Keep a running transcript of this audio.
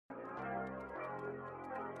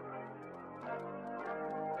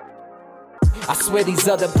I swear these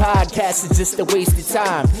other podcasts are just a waste of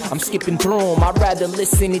time. I'm skipping through them, I'd rather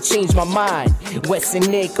listen and change my mind. Wes and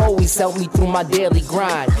Nick always help me through my daily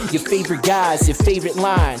grind. Your favorite guys, your favorite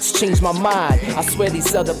lines, change my mind. I swear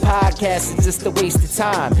these other podcasts are just a waste of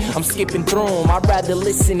time. I'm skipping through them, I'd rather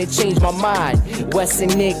listen and change my mind. Wes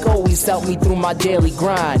and Nick always help me through my daily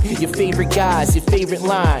grind. Your favorite guys, your favorite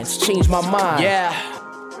lines, change my mind. Yeah.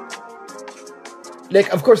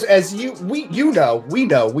 Nick, of course, as we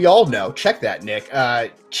all know, check that, Nick.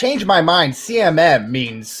 Change my mind, CMM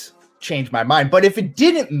means change my mind. But if it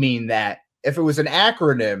didn't mean that, if it was an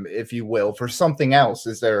acronym, if you will, for something else,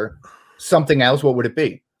 is there something else? What would it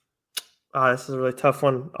be? This is a really tough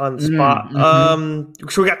one on the spot. Mm-hmm.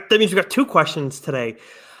 So that means we got 2 questions today.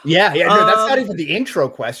 Yeah, no, that's not even the intro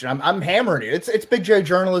question. I'm hammering it. It's Big J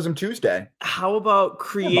Journalism Tuesday. How about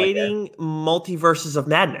creating multiverses of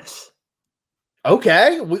madness?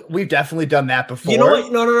 Okay, we've definitely done that before. You know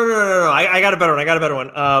what? No. I got a better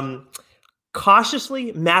one.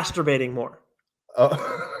 Cautiously masturbating more.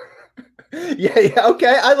 Oh, yeah.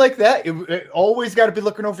 Okay, I like that. You always got to be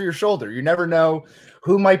looking over your shoulder. You never know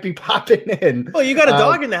who might be popping in. Well, you got a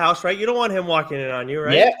dog in the house, right? You don't want him walking in on you,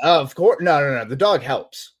 right? Yeah, of course. No. The dog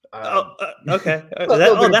helps. Okay. That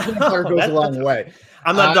goes a long way.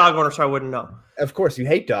 I'm not a dog owner, so I wouldn't know. Of course, you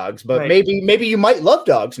hate dogs, but right. maybe you might love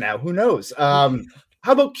dogs now. Who knows? How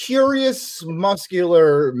about curious,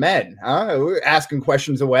 muscular men? Huh? We're asking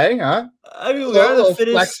questions away, huh? I mean, we are the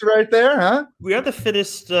fittest flex right there, huh? We are the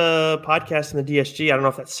fittest podcast in the DSG. I don't know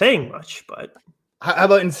if that's saying much, but how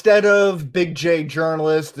about instead of Big J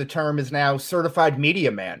journalist, the term is now certified media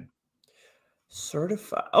man.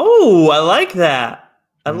 Certified. Oh, I like that.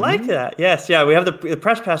 I like that. Yes, yeah. We have the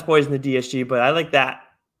press pass boys in the DSG, but I like that.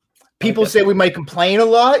 People say we might complain a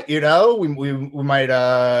lot, you know. We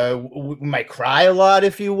might cry a lot,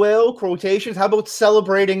 if you will. Quotations. How about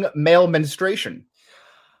celebrating male menstruation?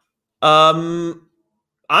 I'm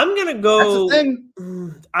gonna go. That's a thing.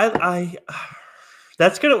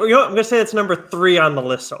 That's gonna. You know, I'm gonna say that's number 3 on the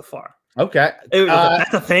list so far. Okay,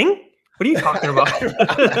 that's a thing. What are you talking about?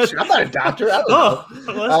 I'm not a doctor. I don't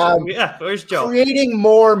know. Yeah, where's Joe? Creating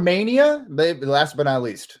more mania. Last but not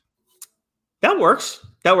least. That works.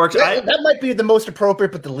 That might be the most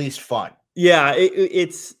appropriate, but the least fun. Yeah,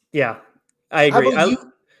 it's. Yeah, I agree.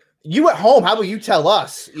 You at home? How about you tell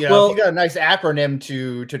us? You know, if you got a nice acronym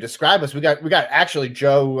to describe us. We got actually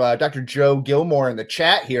Dr. Joe Gilmore in the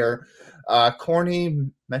chat here.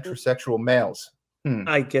 Corny metrosexual males.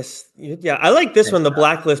 I guess, yeah. I like this one. The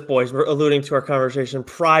Blacklist boys were alluding to our conversation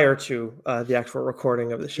prior to the actual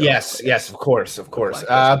recording of the show. Yes, of course.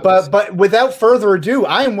 But without further ado,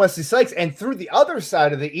 I am Wesley Sykes, and through the other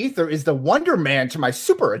side of the ether is the Wonder Man to my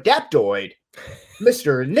super adaptoid,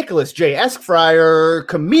 Mr. Nicholas J. Eskfryer,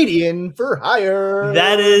 comedian for hire.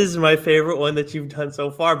 That is my favorite one that you've done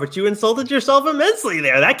so far, but you insulted yourself immensely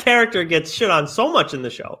there. That character gets shit on so much in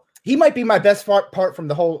the show. He might be my best part from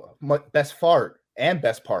the whole best part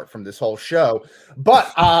from this whole show.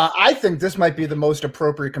 But I think this might be the most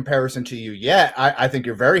appropriate comparison to you yet. I think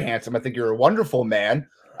you're very handsome. I think you're a wonderful man.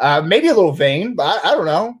 Maybe a little vain, but I don't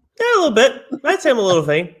know. Yeah, a little bit. I'd say I'm a little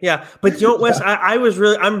vain. Yeah. But you know what, Wes,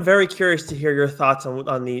 I'm very curious to hear your thoughts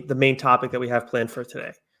on the main topic that we have planned for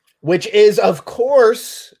today. Which is, of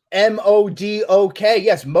course, MODOK.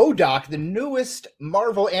 Yes, MODOK, the newest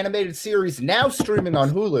Marvel animated series now streaming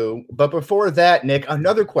on Hulu. But before that, Nick,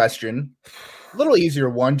 another question. A little easier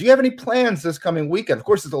one. Do you have any plans this coming weekend? Of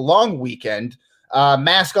course, it's a long weekend.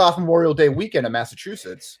 Mask off Memorial Day weekend in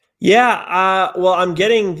Massachusetts. Yeah. Well, I'm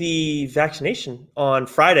getting the vaccination on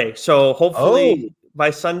Friday. So hopefully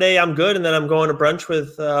by Sunday I'm good. And then I'm going to brunch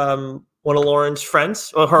with one of Lauren's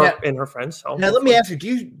friends, or her and her friends. So now let me ask you,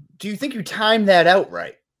 do you think you timed that out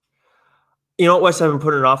right? You know what, Wes, I've been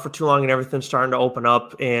putting it off for too long and everything's starting to open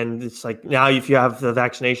up. And it's like, now if you have the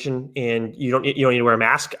vaccination and you don't need to wear a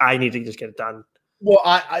mask, I need to just get it done. Well,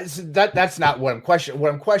 that's not what I'm questioning.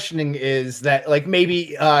 What I'm questioning is that, like,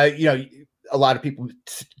 maybe, a lot of people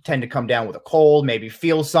tend to come down with a cold, maybe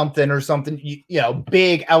feel something or something,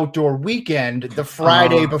 big outdoor weekend, the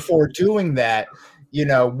Friday before doing that,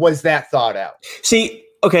 was that thought out? See,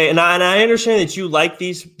 okay. And I understand that you like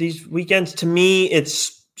these weekends. To me,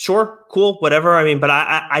 it's, sure, cool, whatever. I mean, but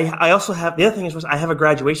I also have, the other thing is I have a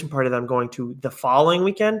graduation party that I'm going to the following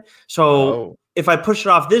weekend. So if I push it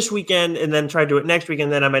off this weekend and then try to do it next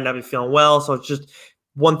weekend, then I might not be feeling well. So it's just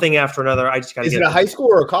one thing after another. I just got to get it. Is it a high school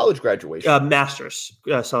or a college graduation? Master's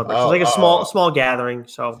celebration. Like a small gathering.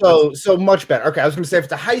 So much better. Okay, I was going to say if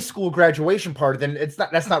it's a high school graduation party, then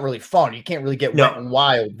that's not really fun. You can't really get wet and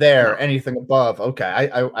wild there. Anything above. Okay,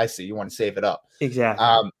 I see. You want to save it up.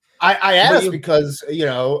 Exactly. I asked because,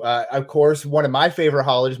 of course, one of my favorite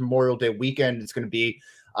holidays, Memorial Day weekend, is going to be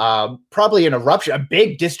probably an eruption, a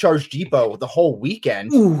big discharge depot the whole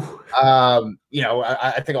weekend.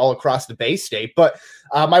 I think all across the Bay State. But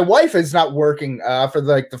my wife is not working for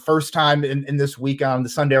the first time in this week on the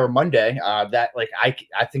Sunday or Monday.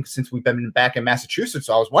 I think since we've been back in Massachusetts,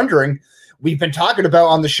 so I was wondering, we've been talking about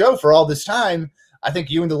on the show for all this time. I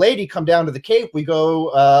think you and the lady come down to the Cape. We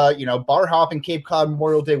go, bar hopping Cape Cod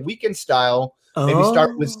Memorial Day weekend style. Maybe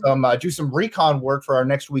start with do some recon work for our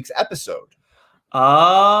next week's episode.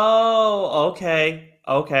 Oh, okay.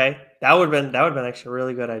 That would have been actually a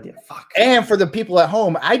really good idea. Fuck. And for the people at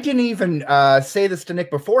home, I didn't even say this to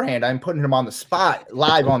Nick beforehand. I'm putting him on the spot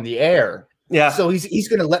live on the air. Yeah. So he's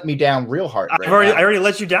going to let me down real hard. I already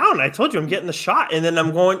let you down. I told you I'm getting the shot, and then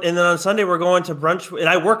on Sunday we're going to brunch, and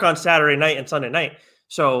I work on Saturday night and Sunday night.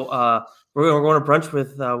 So we're going to brunch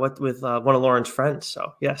with one of Lauren's friends.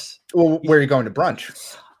 So yes. Well, where are you going to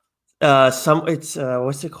brunch? What's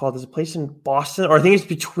it called? There's a place in Boston, or I think it's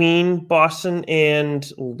between Boston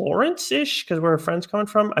and Lawrence-ish, because where her friend's coming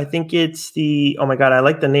from. I think it's oh my God, I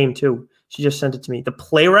like the name too. She just sent it to me. The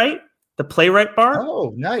Playwright Bar.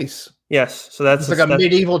 Oh, nice. Yes, so that's like a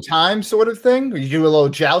medieval time sort of thing. You do a little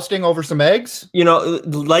jousting over some eggs.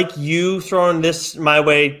 Like you throwing this my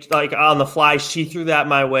way, like on the fly. She threw that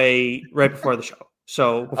my way right before the show.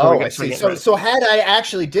 So I see. So had I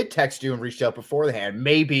actually did text you and reached out beforehand,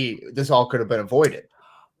 maybe this all could have been avoided.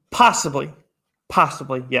 Possibly,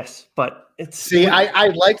 yes. But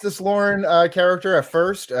I like this Lauren character at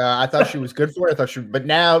first. I thought she was good for it. But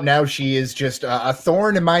now she is just a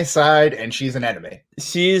thorn in my side, and she's an enemy.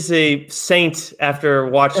 She is a saint after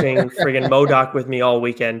watching friggin' MODOK with me all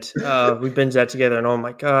weekend. We binged that together, and oh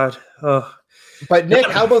my God. But Nick,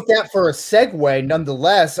 how about that for a segue?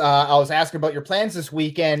 Nonetheless, I was asking about your plans this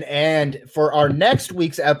weekend, and for our next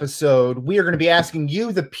week's episode, we are going to be asking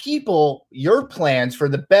you, the people, your plans for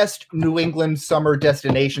the best New England summer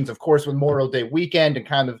destinations. Of course, with Memorial Day weekend and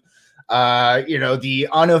kind of, the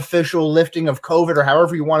unofficial lifting of COVID, or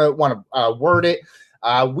however you want to word it.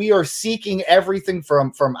 We are seeking everything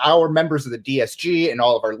from our members of the DSG and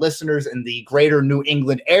all of our listeners in the greater New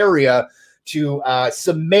England area to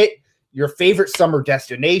submit your favorite summer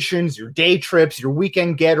destinations, your day trips, your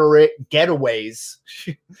weekend getaways,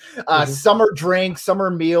 summer drinks,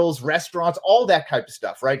 summer meals, restaurants, all that type of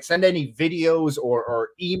stuff, right? Send any videos or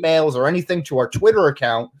emails or anything to our Twitter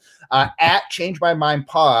account at Change My Mind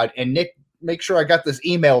Pod. And Nick, make sure I got this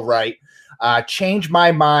email right.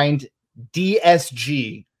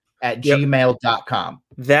 changemyminddsg@gmail.com.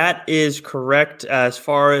 That is correct.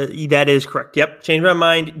 That is correct. Yep. Change my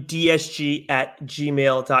mind,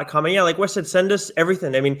 dsg@gmail.com. And yeah, like Wes said, send us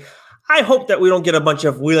everything. I mean, I hope that we don't get a bunch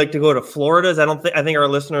of, we like to go to Florida's. I think our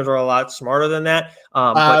listeners are a lot smarter than that.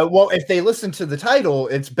 Well, if they listen to the title,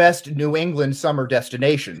 it's Best New England Summer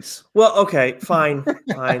Destinations. Well, okay, fine.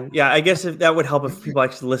 Yeah, I guess if that would help if people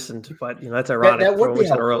actually listened, but that's ironic. That would be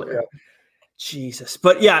helpful, earlier. Yeah. Jesus.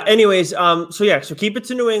 But yeah, anyways, so keep it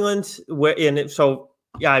to New England.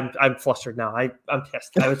 I'm flustered now. I'm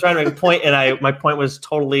pissed. I was trying to make a point, and my point was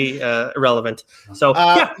totally irrelevant. So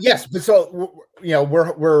yes, but so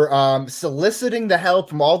we're soliciting the help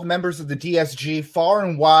from all the members of the DSG far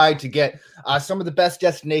and wide to get some of the best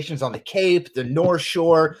destinations on the Cape, the North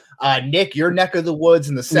Shore. Nick, your neck of the woods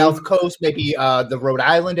in the South Coast, maybe the Rhode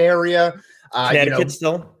Island area. Connecticut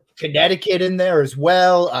still. Connecticut in there as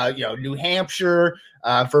well. New Hampshire,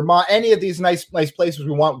 Vermont, any of these nice places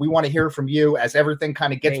we want to hear from you as everything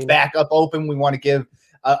kind of gets back up open. We want to give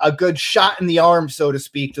a good shot in the arm, so to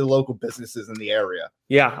speak, to the local businesses in the area.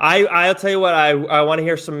 Yeah, I'll tell you what, I want to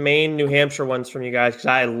hear some Maine, New Hampshire ones from you guys, because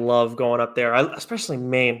I love going up there, especially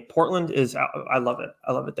Maine. Portland I love it.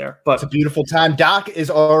 I love it there. But it's a beautiful time. Doc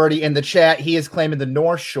is already in the chat. He is claiming the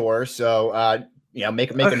North Shore, so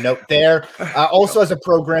make a note there. Also, as a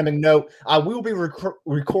programming note, we will be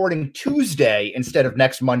recording Tuesday instead of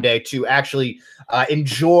next Monday to actually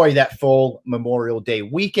enjoy that full Memorial Day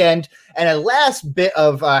weekend. And a last bit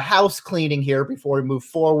of house cleaning here before we move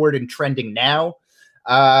forward and trending now.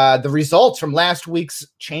 The results from last week's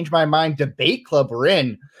Change My Mind debate club were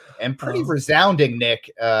in, and pretty resounding,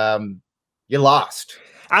 Nick. You lost.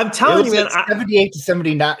 I'm telling you, man. 78 to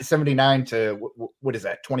 79 to, what is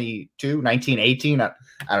that, 22, 19, 18? I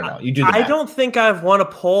don't know. You do the math. I don't think I've won a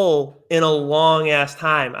poll in a long-ass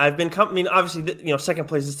time. I've been obviously, second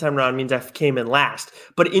place this time around means I came in last.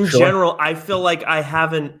 But in general, I feel like I've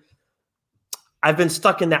been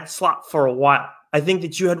stuck in that slot for a while. I think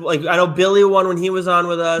that you had, I know Billy won when he was on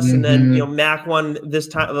with us, and then, Mac won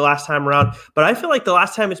the last time around. But I feel like the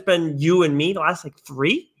last time it's been you and me, the last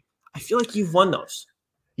 3, I feel like you've won those.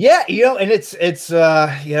 Yeah, and it's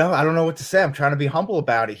I don't know what to say. I'm trying to be humble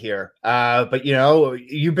about it here. But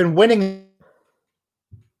you've been winning.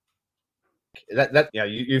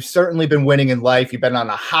 You've certainly been winning in life. You've been on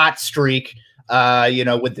a hot streak.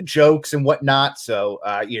 With the jokes and whatnot. So,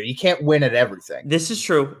 you can't win at everything. This is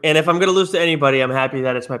true. And if I'm going to lose to anybody, I'm happy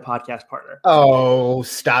that it's my podcast partner. Oh,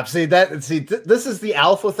 stop. This is the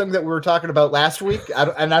alpha thing that we were talking about last week.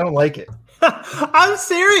 I don't like it. I'm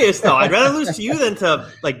serious, though. I'd rather lose to you than to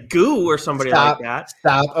like Goo or somebody like that.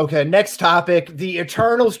 Stop. Okay. Next topic, the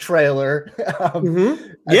Eternals trailer.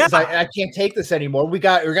 Yeah. I can't take this anymore. We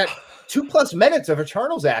got 2+ minutes of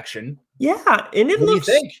Eternals action. Yeah. And what do you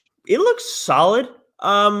think? It looks solid.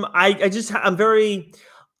 I'm very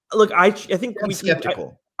I think I'm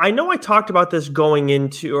skeptical. I know I talked about this going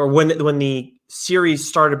into or when the series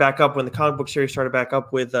started back up, when the comic book series started back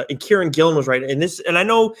up with and Kieran Gillen was right. And I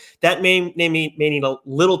know that may mean a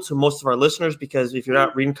little to most of our listeners because if you're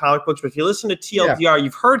not reading comic books, but if you listen to TLDR,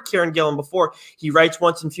 you've heard Kieran Gillen before. He writes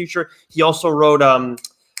Once and Future. He also wrote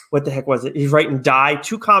what the heck was it? He's writing Die,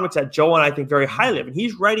 2 comics that Joe and I think very highly of, and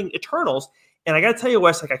he's writing Eternals. And I got to tell you,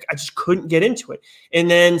 Wes, I just couldn't get into it.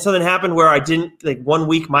 And then something happened where I didn't, 1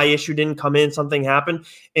 week, my issue didn't come in, something happened,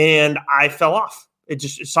 and I fell off. It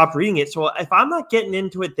stopped reading it. So if I'm not getting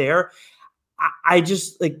into it there, I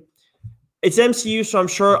just, it's MCU, so I'm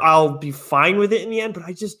sure I'll be fine with it in the end, but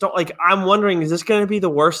I just don't, I'm wondering, is this going to be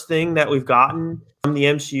the worst thing that we've gotten from the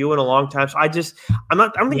MCU in a long time? So I don't think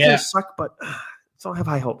it's going to suck, but I don't have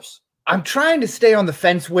high hopes. I'm trying to stay on the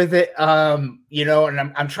fence with it, and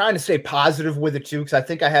I'm trying to stay positive with it too, because I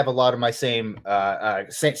think I have a lot of my same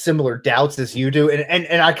similar doubts as you do,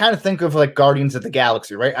 and I kind of think of like Guardians of the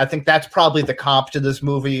Galaxy, right? I think that's probably the comp to this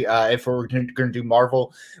movie if we're going to do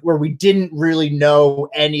Marvel, where we didn't really know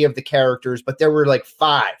any of the characters, but there were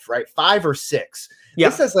 5, right? 5 or 6. Yeah.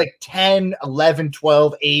 This has 10, 11,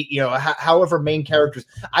 12, 8, however main characters.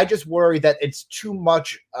 I just worry that it's too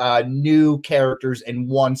much new characters in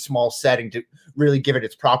one small setting to really give it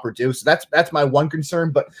its proper due. So that's my one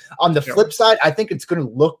concern. But on the flip side, I think it's going to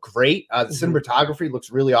look great. The cinematography looks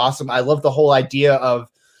really awesome. I love the whole idea of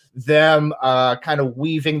them kind of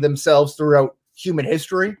weaving themselves throughout human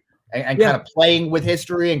history and kind of playing with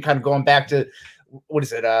history and kind of going back to, what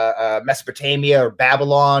is it? Mesopotamia or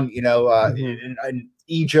Babylon, and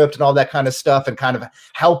Egypt and all that kind of stuff, and kind of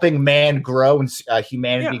helping man grow and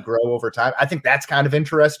humanity grow over time. I think that's kind of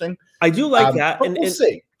interesting. I do like that, and we'll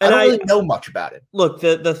see. I don't really know much about it. Look,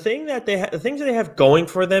 the things that they have going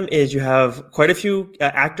for them is you have quite a few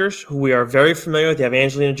actors who we are very familiar with. You have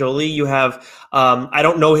Angelina Jolie. You have I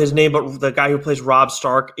don't know his name, but the guy who plays Robb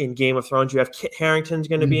Stark in Game of Thrones. You have Kit Harington's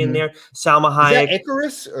going to be in there. Salma Hayek. Is that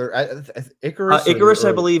Icarus or Icarus? Icarus,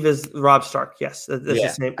 I believe, is Robb Stark. Yes, that's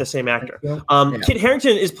the same actor. Kit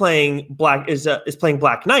Harington is playing Black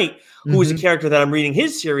Knight, who is a character that I'm reading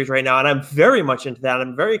his series right now, and I'm very much into that.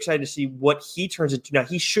 I'm very excited to see what he turns into. Now,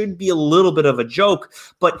 he should be a little bit of a joke,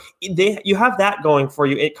 but you have that going for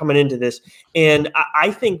you coming into this, and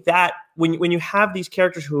I think that when you have these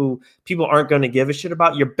characters who people aren't going to give a shit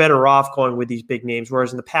about, you're better off going with these big names.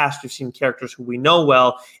 Whereas in the past, we've seen characters who we know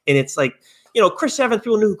well, and it's like, Chris Evans,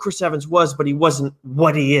 people knew who Chris Evans was, but he wasn't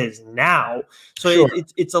what he is now. So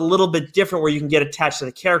it's a little bit different where you can get attached to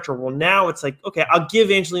the character. Well, now it's like, okay, I'll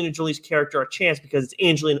give Angelina Jolie's character a chance because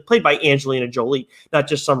it's played by Angelina Jolie, not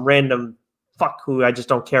just some random fuck who I just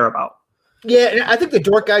don't care about. Yeah, and I think the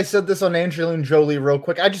dork guy said this on Angelina Jolie real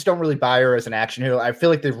quick. I just don't really buy her as an action hero. I feel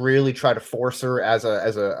like they really try to force her as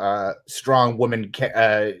a strong woman,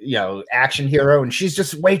 action hero, and she's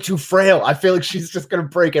just way too frail. I feel like she's just gonna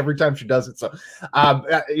break every time she does it. So,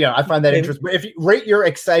 I find that interesting. But if you rate your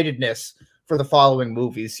excitedness for the following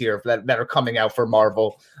movies here that are coming out for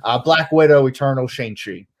Marvel, Black Widow, Eternal,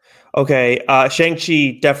 Shang-Chi. Okay,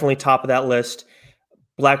 Shang-Chi definitely top of that list.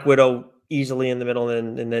 Black Widow easily in the middle,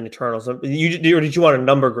 and then Eternals. Did you want a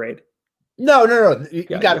number grade? No. You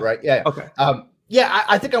got it right. Yeah. Okay.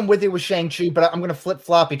 I think I'm with you with Shang-Chi, but I'm going to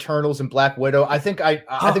flip-flop Eternals and Black Widow. I think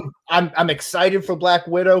I'm excited for Black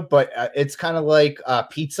Widow, but it's kind of like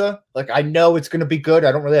pizza. Like, I know it's going to be good.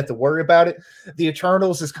 I don't really have to worry about it. The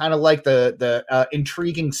Eternals is kind of like the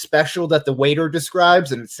intriguing special that the waiter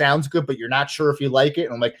describes, and it sounds good, but you're not sure if you like it.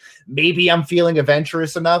 And I'm like, maybe I'm feeling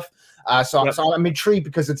adventurous enough. So I'm intrigued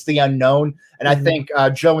because it's the unknown. And I think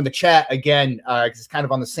Joe in the chat, again, is kind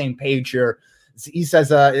of on the same page here. He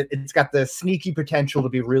says it's got the sneaky potential to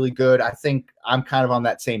be really good. I think I'm kind of on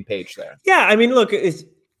that same page there. Yeah, I mean, look,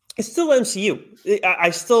 It's still MCU. I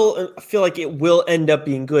still feel like it will end up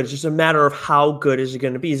being good. It's just a matter of how good is it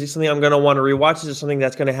going to be. Is it something I'm going to want to rewatch? Is it something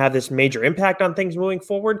that's going to have this major impact on things moving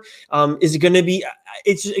forward? Is it going to be?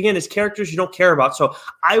 It's characters you don't care about. So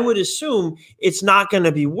I would assume it's not going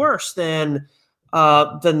to be worse than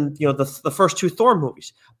the first two Thor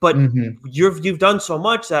movies. But you've done so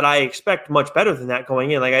much that I expect much better than that going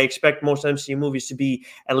in. Like I expect most MCU movies to be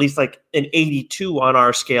at least like an 82 on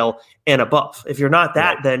our scale and above. If you're not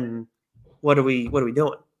that, then what are we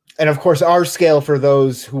doing? And of course, our scale for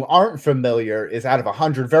those who aren't familiar is out of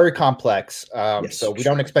 100, very complex. So we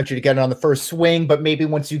don't expect you to get it on the first swing, but maybe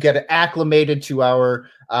once you get acclimated to our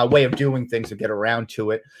way of doing things and get around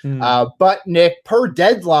to it. But Nick, per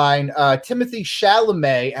Deadline, Timothée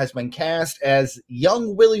Chalamet has been cast as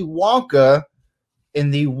young Willy Wonka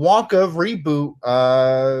in the Wonka reboot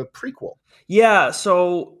prequel. Yeah,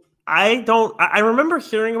 so I remember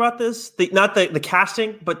hearing about this, not the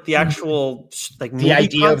casting, but the actual like the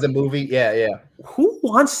idea of the movie. Yeah. Who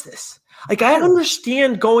wants this? Like, I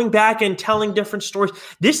understand going back and telling different stories.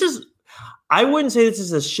 I wouldn't say this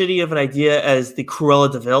is as shitty of an idea as the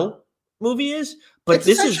Cruella de Vil movie is, but it's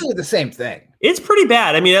essentially the same thing. It's pretty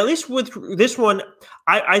bad. I mean, at least with this one,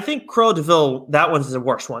 I think Cruella de Vil, that one's the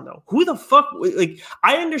worst one, though. Who the fuck? Like,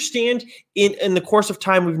 I understand in the course of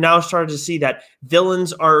time, we've now started to see that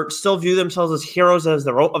villains still view themselves as heroes of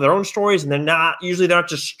their own stories, and they're not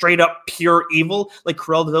just straight up pure evil like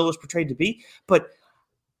Cruella de Vil was portrayed to be. But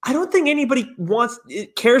I don't think anybody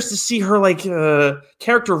cares to see her like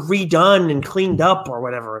character redone and cleaned up or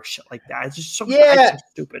whatever shit like that. It's just so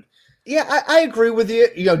stupid. Yeah, I agree with you.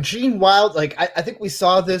 You know, Gene Wilder, like, I think we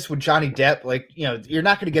saw this with Johnny Depp. Like, you know, you're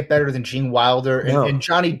not going to get better than Gene Wilder. And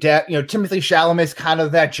Johnny Depp, you know, Timothée Chalamet is kind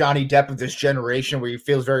of that Johnny Depp of this generation where he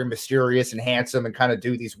feels very mysterious and handsome and kind of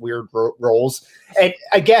do these weird roles. And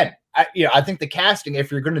again, I think the casting, if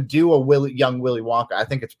you're going to do a young Willy Wonka, I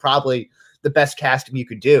think it's probably the best casting you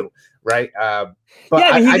could do, right? But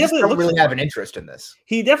I just don't really have an interest in this.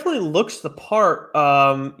 He definitely looks the part,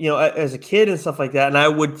 as a kid and stuff like that. And I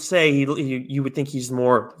would say you would think he's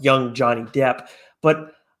more young Johnny Depp,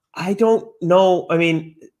 but I don't know. I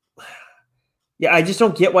mean, I just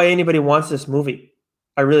don't get why anybody wants this movie.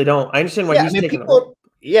 I really don't. I understand why he's taking it.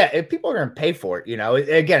 Yeah, if people are going to pay for it,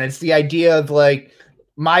 again, it's the idea of like,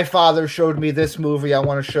 my father showed me this movie. I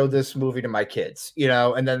want to show this movie to my kids,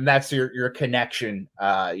 and then that's your connection.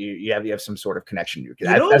 You have some sort of connection.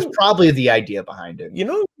 That's probably the idea behind it.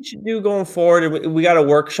 What we should do going forward? We got to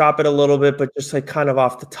workshop it a little bit, but just like kind of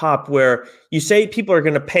off the top, where you say people are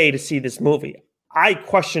going to pay to see this movie. I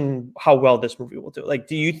question how well this movie will do. Like,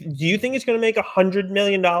 do you think it's going to make $100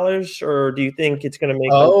 million, or do you think it's going to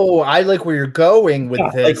make? I like where you're going with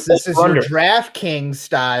this. Like, this is your DraftKings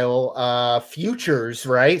style futures,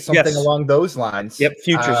 right? Something along those lines. Yep,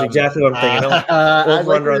 futures. Exactly what I'm thinking. I like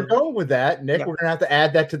where you're going with that, Nick. Yeah. We're gonna have to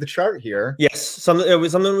add that to the chart here. Yes,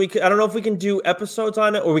 something we could. I don't know if we can do episodes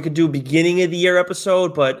on it, or we could do beginning of the year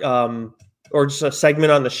episode, but or just a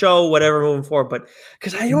segment on the show, whatever, moving forward. But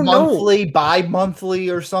because I don't know, monthly, bi-monthly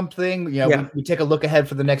or something. We take a look ahead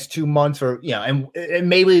for the next 2 months, or and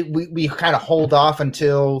maybe we kind of hold off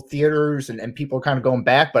until theaters and people are kind of going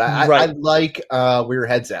back. But I like where your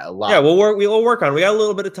head's at a lot. Yeah, we'll work on it. We got a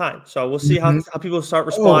little bit of time, so we'll see how people start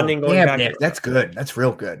responding. Going back, Nick, that's good. That's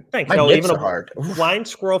real good. Thanks. My even a hard. Blind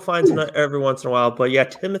squirrel finds it every once in a while. But yeah,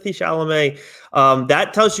 Timothée Chalamet.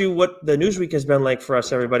 That tells you what the news week has been like for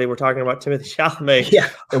us, everybody. We're talking about Timothée Chalamet. Yeah,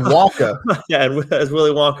 and Wonka. and as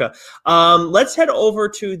Willy Wonka. Let's head over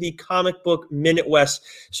to the comic book Minute West.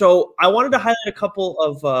 So I wanted to highlight a couple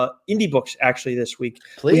of indie books actually this week.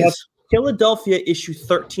 Please. We have Philadelphia issue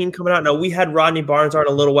 13 coming out. Now, we had Rodney Barnes on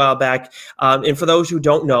a little while back. And for those who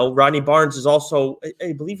don't know, Rodney Barnes is also,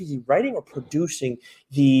 I believe he's writing or producing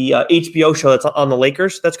the HBO show that's on the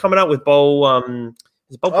Lakers that's coming out with Bo.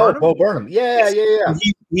 Is it Bo Burnham? Bo Burnham. Yeah.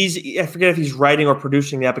 He's I forget if he's writing or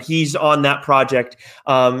producing that, but he's on that project.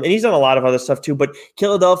 And he's done a lot of other stuff too. But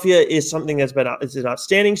Philadelphia is something that's it's an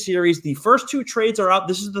outstanding series. The first 2 trades are out.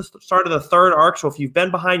 This is the start of the 3rd arc. So if you've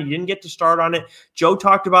been behind, you didn't get to start on it. Joe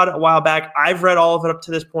talked about it a while back. I've read all of it up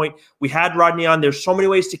to this point. We had Rodney on. There's so many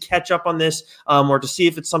ways to catch up on this or to see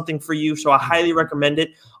if it's something for you. So I highly recommend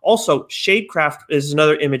it. Also, Shadecraft is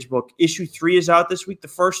another Image book. Issue 3 is out this week. The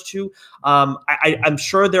first 2, I'm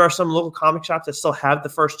sure there are some local comic shops that still have the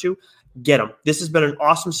first 2. Get them. This has been an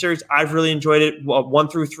awesome series. I've really enjoyed it, 1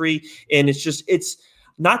 through 3, and it's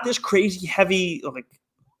not this crazy heavy, like,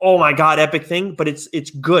 oh my god, epic thing, but it's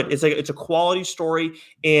good. It's a quality story,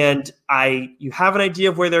 and you have an idea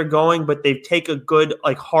of where they're going, but they take a good,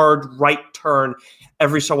 like, hard right turn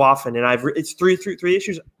every so often. And it's three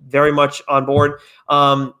issues, very much on board.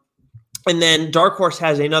 And then Dark Horse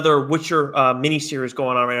has another Witcher miniseries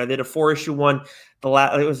going on right now. They did a 4-issue one.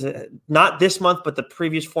 It was not this month, but the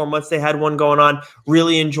previous 4 months they had one going on.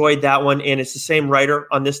 Really enjoyed that one, and it's the same writer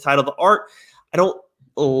on this title. The art I don't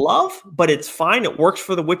love, but it's fine. It works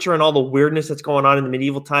for The Witcher and all the weirdness that's going on in the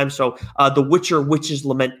medieval times. So The Witcher Witch's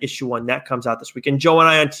Lament issue 1, that comes out this week. And Joe and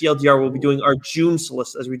I on TLDR will be doing our June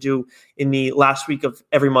solicit as we do in the last week of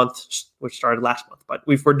every month, which started last month. But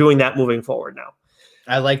we're doing that moving forward now.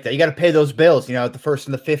 I like that. You got to pay those bills, at the 1st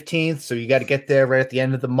and the 15th. So you got to get there right at the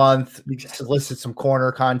end of the month, solicit some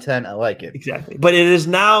corner content. I like it. Exactly. But it is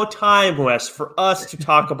now time, Wes, for us to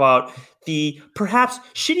talk about the perhaps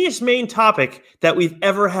shittiest main topic that we've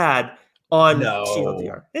ever had on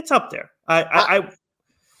TLDR. It's up there. I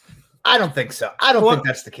don't think so. I don't think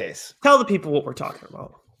that's the case. Tell the people what we're talking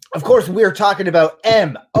about. Of course, we're talking about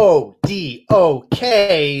MODOK,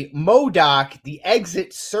 MODOK, the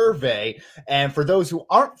exit survey. And for those who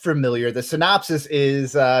aren't familiar, the synopsis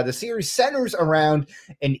is the series centers around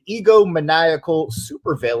an egomaniacal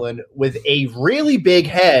supervillain with a really big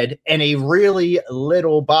head and a really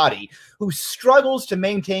little body who struggles to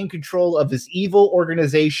maintain control of his evil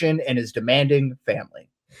organization and his demanding family.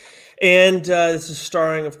 And this is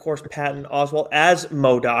starring, of course, Patton Oswalt as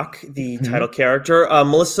MODOK, the title character.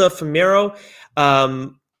 Melissa Fumero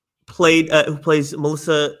who plays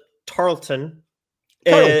Melissa Tarleton.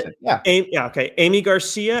 Amy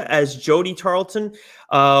Garcia as Jody Tarleton.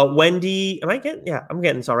 Wendy, I'm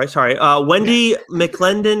getting this all right. Sorry. Wendy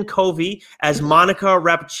McClendon Covey as Monica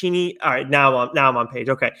Rappaccini. All right, now I'm on page.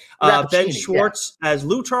 Okay. Ben Schwartz as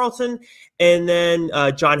Lou Tarleton, and then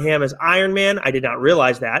John Hamm as Iron Man. I did not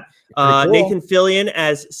realize that. Cool. Nathan Fillion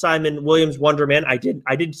as Simon Williams Wonder Man. I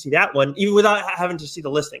did see that one, even without having to see the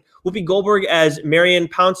listing. Whoopi Goldberg as Marion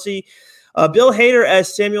Pouncey. Bill Hader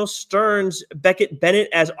as Samuel Stearns, Beckett Bennett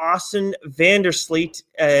as Austin Vandersleet,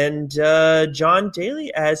 and John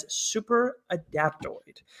Daly as Super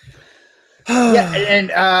Adaptoid.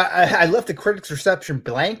 I left the critics' reception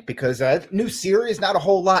blank because new series, not a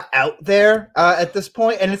whole lot out there at this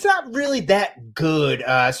point, and it's not really that good.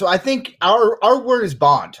 So I think our word is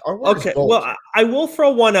bond. Our word is gold. Well, I will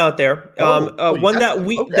throw one out there. One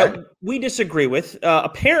that we disagree with.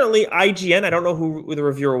 Apparently, IGN. I don't know who the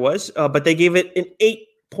reviewer was, but they gave it an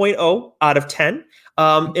 8.0 out of 10.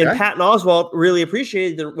 And Patton Oswalt really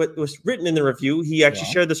appreciated what was written in the review. He actually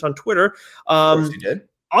shared this on Twitter. Of course he did.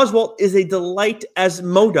 Oswalt is a delight as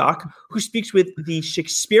MODOK, who speaks with the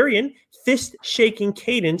Shakespearean fist-shaking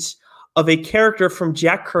cadence of a character from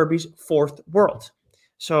Jack Kirby's Fourth World.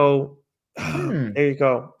 So there you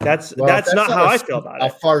go. That's not how I feel about it. A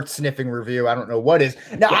fart-sniffing review. I don't know what is.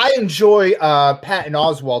 Now, I enjoy Patton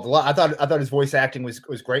Oswalt a lot. I thought his voice acting was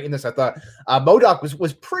great in this. I thought MODOK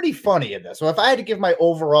was pretty funny in this. So if I had to give my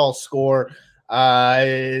overall score,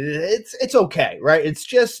 it's okay, right? It's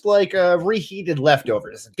just like reheated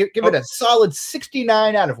leftovers. Give it a solid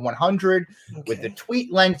 69 out of 100 with the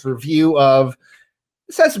tweet length review of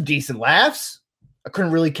this has some decent laughs. I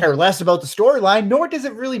couldn't really care less about the storyline, nor does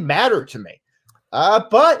it really matter to me.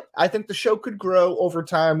 But I think the show could grow over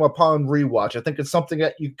time upon rewatch. I think it's something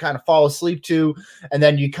that you kind of fall asleep to, and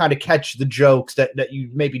then you kind of catch the jokes that you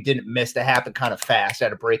maybe didn't miss that happen kind of fast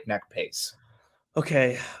at a breakneck pace.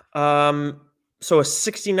 Okay. So a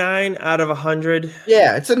 69 out of 100.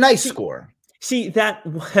 Yeah, it's a nice score. See that?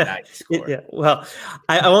 Nice score. Well,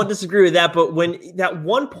 I won't disagree with that. But when that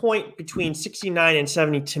 1 point between 69 and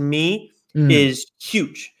 70 to me is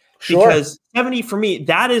huge. Sure. Because 70 for me,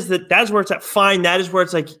 that's where it's at. Fine. That is where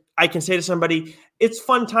it's like I can say to somebody, it's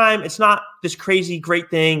fun time. It's not this crazy great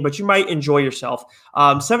thing, but you might enjoy yourself.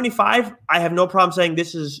 75, I have no problem saying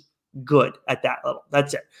this is good at that level.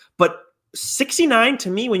 That's it. But 69 to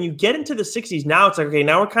me, when you get into the 60s, now it's like, okay,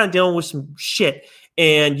 now we're kind of dealing with some shit,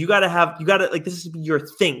 and you gotta like, this is your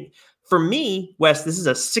thing. For me, Wes, this is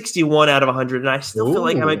a 61 out of 100, and I still feel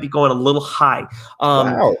like I might be going a little high.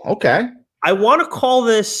 Wow. Okay. I want to call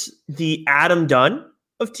this the Adam Dunn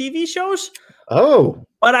of TV shows. Oh,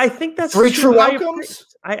 but I think that's Three True Outcomes.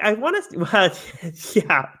 I want to, well,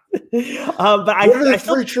 yeah. But what are the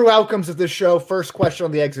three true outcomes of this show? First question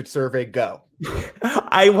on the exit survey. Go.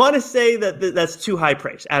 I want to say that that's too high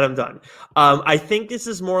praise, Adam Dunn. I think this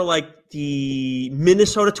is more like the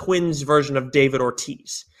Minnesota Twins version of David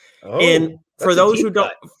Ortiz. Oh, and for those who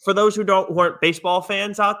aren't baseball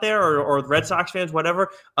fans out there or Red Sox fans,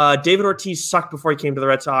 whatever, David Ortiz sucked before he came to the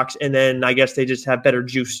Red Sox, and then I guess they just have better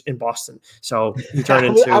juice in Boston. So he turned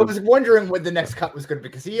into. I was wondering when the next cut was going to be,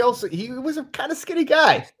 because he was a kind of skinny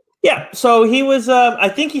guy. Yeah, so he was. I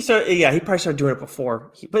think he started. Yeah, he probably started doing it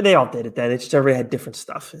before, but they all did it then. It's just everybody had different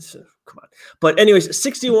stuff. Come on. But anyways,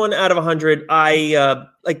 61 out of 100. I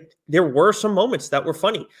like. There were some moments that were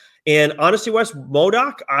funny, and honestly, Wes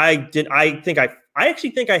MODOK. I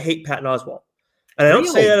actually think I hate Patton Oswalt, and I don't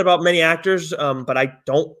say that about many actors. But I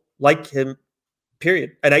don't like him.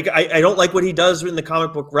 Period. And I don't like what he does in the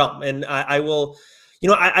comic book realm. And I will.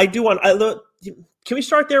 I do want. Can we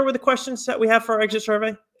start there with the questions that we have for our exit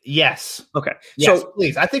survey? Yes. Okay. Yes, so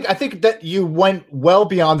please. I think that you went well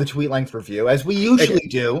beyond the tweet length review, as we usually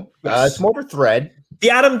do. Yes. It's more of a thread. The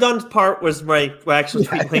Adam Dunn part was my actual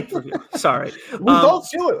tweet length review. Sorry. We both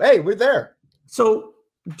do it. Hey, we're there. So,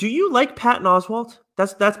 do you like Patton Oswalt?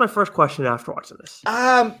 That's my first question after watching this.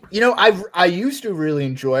 I used to really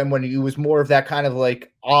enjoy him when he was more of that kind of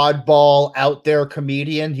like oddball out there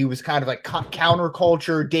comedian. He was kind of like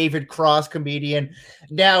counterculture David Cross comedian.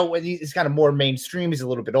 Now when he's kind of more mainstream, he's a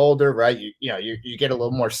little bit older, right? You get a little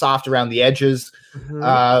more soft around the edges.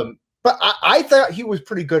 Mm-hmm. But I thought he was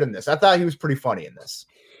pretty good in this. I thought he was pretty funny in this.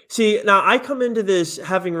 See, now I come into this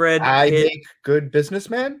having read I Make Good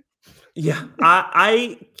Businessman. Yeah,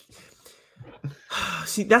 I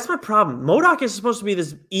see, that's my problem. MODOK is supposed to be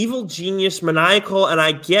this evil genius, maniacal, and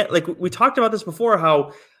I get, like we talked about this before,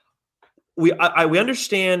 how we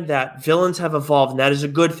understand that villains have evolved, and that is a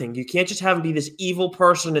good thing. You can't just have them be this evil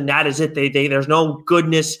person, and that is it. There's no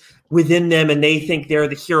goodness within them, and they think they're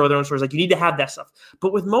the hero of their own stories. Like, you need to have that stuff.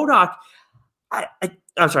 But with MODOK,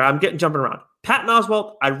 I'm sorry, I'm jumping around. Patton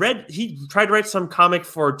Oswalt, he tried to write some comic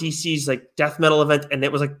for DC's like death metal event, and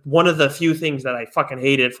it was like one of the few things that I fucking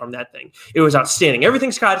hated from that thing. It was outstanding.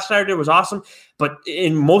 Everything Scott Snyder did was awesome, but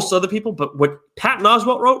in most other people, but what Patton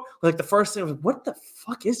Oswalt wrote, like the first thing was, what the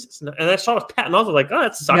fuck is this? And I saw it was Patton Oswalt, like, oh,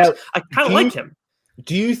 that sucks. Now, I kind of like him.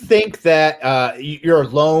 Do you think that you're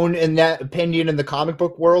alone in that opinion in the comic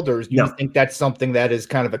book world, or do you think that's something that is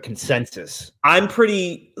kind of a consensus? I'm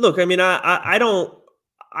pretty, look, I mean, I don't,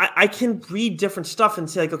 I can read different stuff and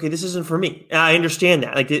say like, okay, this isn't for me. And I understand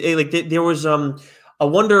that. Like there was a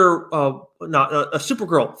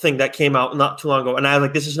Supergirl thing that came out not too long ago, and I was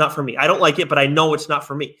like, this is not for me. I don't like it, but I know it's not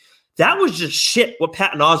for me. That was just shit. What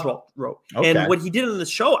Patton Oswalt wrote, and what he did in the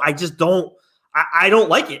show, I just don't. I don't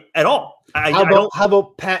like it at all. How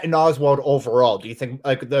about Patton Oswalt overall? Do you think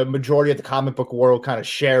like the majority of the comic book world kind of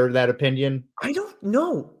share that opinion? I don't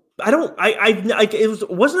know. It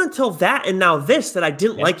wasn't until that and now this that I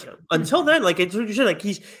didn't like him. Until then, like it's like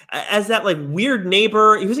he's as that like weird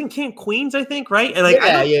neighbor. He was in King of Queens, I think, right? And like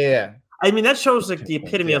yeah. I mean, that shows like the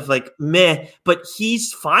epitome of like meh, but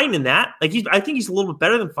he's fine in that. Like I think he's a little bit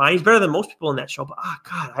better than fine. He's better than most people in that show. But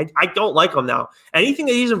God, I don't like him now. Anything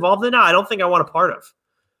that he's involved in now, I don't think I want a part of.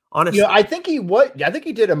 Honestly, I think he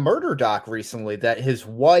did a murder doc recently that his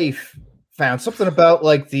wife found something about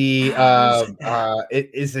like the I'm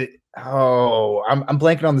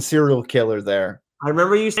blanking on the serial killer there. I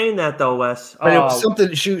remember you saying that though, Wes. But it was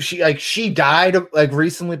something she died like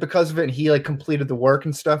recently because of it, and he like completed the work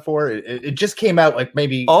and stuff for it. It just came out like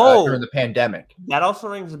maybe during the pandemic. That also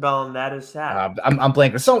rings a bell, and that is sad. I'm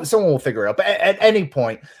blanking. Someone will figure it out. But at any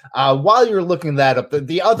point, while you're looking that up,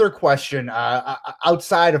 the other question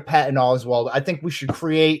outside of Patton Oswalt, I think we should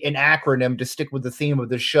create an acronym to stick with the theme of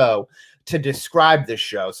the show to describe this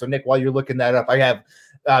show. So Nick, while you're looking that up, I have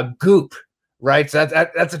Goop. Right, so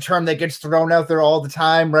that's a term that gets thrown out there all the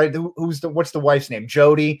time, right? What's the wife's name?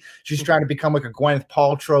 Jody. She's trying to become like a Gwyneth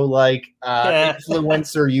Paltrow like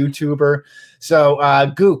influencer YouTuber.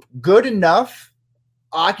 So Goop, good enough,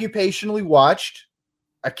 occupationally watched,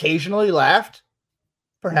 occasionally laughed,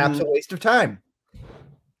 perhaps a waste of time.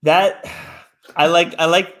 That I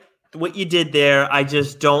like what you did there. I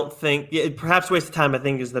just don't think perhaps waste of time, I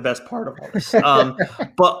think, is the best part of all this.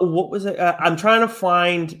 But what was it? I'm trying to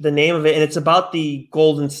find the name of it, and it's about the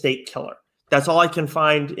Golden State Killer. That's all I can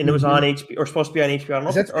find, and it was on HBO or supposed to be on HBO. I don't know.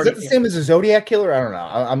 Is that the same as a Zodiac Killer? I don't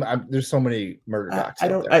know. There's so many murder docs.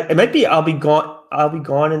 It might be. I'll be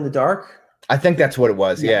gone in the dark. I think that's what it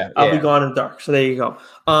was. Yeah. I'll be gone in the dark. So there you go.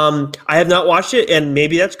 I have not watched it, and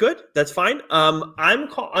maybe that's good. That's fine.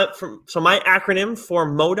 So my acronym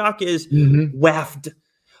for MODOK is WAFD.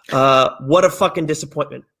 What a fucking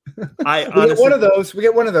disappointment. We get one of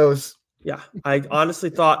those. Yeah, I honestly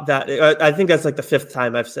thought that. I think that's like the fifth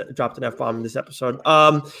time I've dropped an F-bomb in this episode.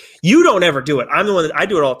 You don't ever do it. I'm the one that I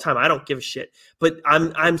do it all the time. I don't give a shit. But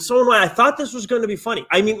I'm so annoyed. I thought this was going to be funny.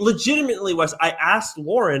 I mean, legitimately, Wes, I asked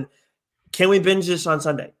Lauren, can we binge this on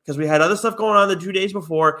Sunday? Because we had other stuff going on the 2 days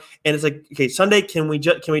before, and it's like, okay, Sunday, can we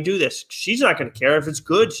do this? She's not going to care if it's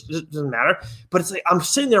good. It doesn't matter. But it's like I'm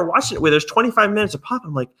sitting there watching it where there's 25 minutes of pop.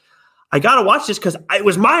 I'm like, I got to watch this because it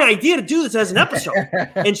was my idea to do this as an episode.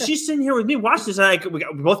 And she's sitting here with me watching this. And we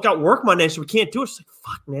both got work Monday, so we can't do it. She's like,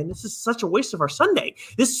 fuck, man, this is such a waste of our Sunday.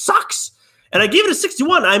 This sucks. And I gave it a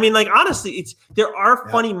 61. I mean, like, honestly, there are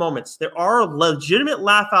funny moments. There are legitimate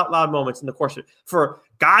laugh out loud moments in the course of it for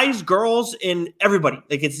guys, girls, and everybody.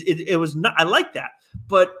 Like, it was not, I like that.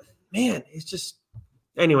 But, man, it's just,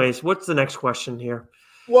 anyways, what's the next question here?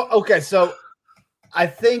 Well, okay, so I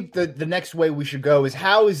think the next way we should go is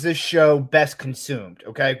how is this show best consumed?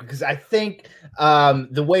 Okay, because I think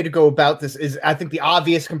the way to go about this is I think the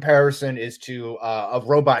obvious comparison is to a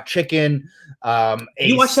Robot Chicken, a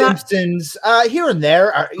Simpsons, here and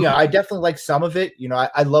there. I definitely like some of it.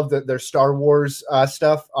 I love their Star Wars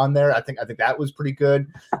stuff on there. I think that was pretty good.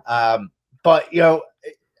 But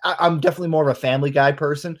I'm definitely more of a Family Guy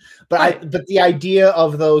person, but the idea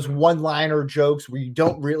of those one-liner jokes where you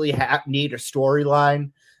don't really need a storyline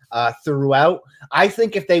throughout, I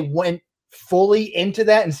think if they went fully into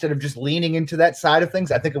that instead of just leaning into that side of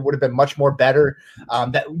things, I think it would have been much more better.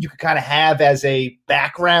 That you could kind of have as a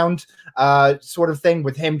background sort of thing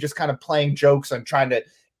with him just kind of playing jokes and trying to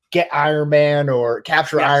get Iron Man or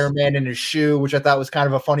capture Iron Man in his shoe, which I thought was kind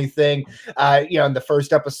of a funny thing, in the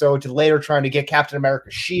first episode, to later trying to get Captain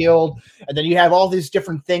America's shield. And then you have all these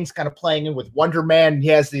different things kind of playing in with Wonder Man. And he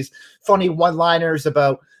has these funny one-liners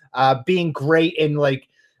about being great in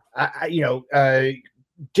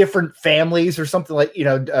different families or something like,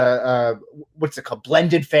 what's it called?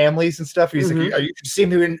 Blended families and stuff. He's like, you should see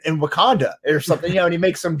me in Wakanda or something, and he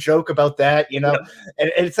makes some joke about that, and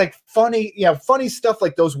it's like funny stuff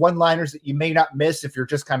like those one-liners that you may not miss if you're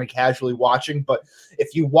just kind of casually watching. But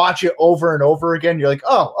if you watch it over and over again, you're like,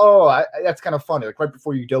 that's kind of funny. Like right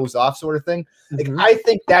before you doze off sort of thing. Like, I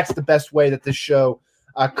think that's the best way that this show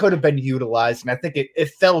could have been utilized. And I think it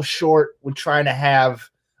fell short with trying to have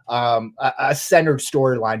a centered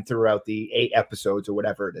storyline throughout the 8 episodes or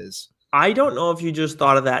whatever it is. I don't know if you just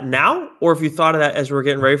thought of that now or if you thought of that as we're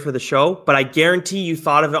getting ready for the show, but I guarantee you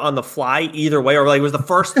thought of it on the fly either way, or like it was the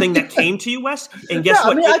first thing that came to you, Wes. And guess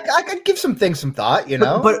what? I mean, I could give some things some thought,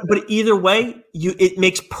 But either way, it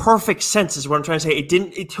makes perfect sense is what I'm trying to say.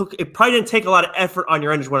 It probably didn't take a lot of effort on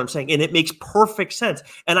your end is what I'm saying. And it makes perfect sense.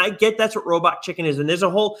 And I get that's what Robot Chicken is. And there's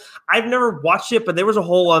I've never watched it, but there was a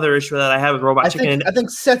whole other issue that I have with Robot Chicken. I think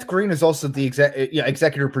Seth Green is also the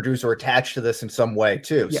executive producer attached to this in some way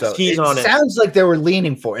too. Yes, so he's on it. Sounds like they were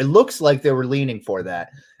leaning for it. It looks like they were leaning for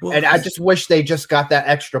that. Well, and I just wish they just got that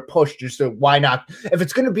extra push. Just so why not? If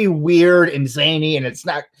it's going to be weird and zany, and it's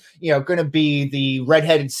not, going to be the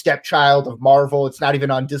redheaded stepchild of Marvel. It's not even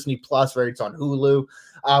on Disney Plus, right? It's on Hulu.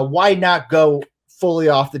 Why not go fully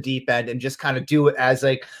off the deep end and just kind of do it as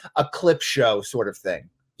like a clip show sort of thing?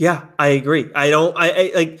 Yeah, I agree. I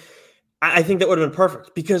think that would have been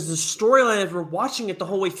perfect because the storyline, as we're watching it the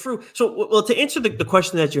whole way through. So, well, to answer the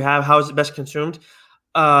question that you have, how is it best consumed?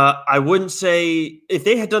 I wouldn't say if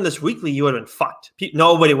they had done this weekly, you would have been fucked.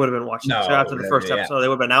 Nobody would have been watching this after the first episode. They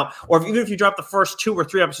would have been out. Or even if you dropped the first 2 or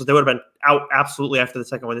 3 episodes, they would have been out absolutely after the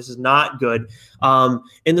second one. This is not good. And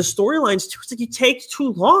the storylines too, it's like you take too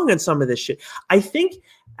long on some of this shit. I think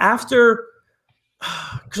after,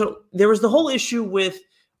 so there was the whole issue with,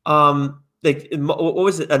 what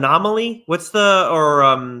was it? Anomaly?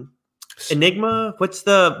 Enigma? What's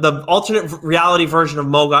the alternate reality version of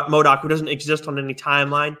MODOK who doesn't exist on any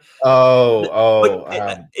timeline?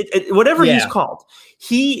 Whatever he's called.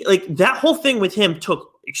 That whole thing with him took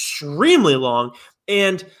extremely long,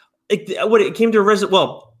 and it came to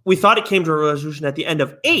a we thought it came to a resolution at the end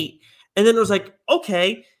of 8, and then it was like,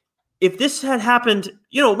 okay, if this had happened,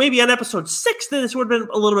 maybe on episode 6, then this would have been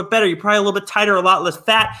a little bit better. You're probably a little bit tighter, a lot less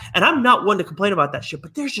fat. And I'm not one to complain about that shit,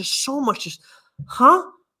 but there's just so much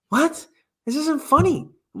what? This isn't funny.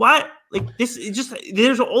 Why?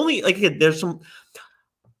 There's only, again, there's some,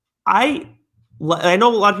 I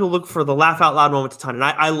know a lot of people look for the laugh out loud moments a ton. And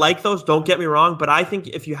I like those, don't get me wrong. But I think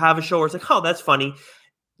if you have a show where it's like, oh, that's funny,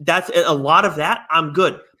 that's a lot of that, I'm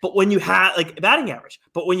good. But when you have batting average,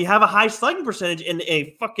 but when you have a high slugging percentage and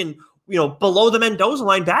a fucking, below the Mendoza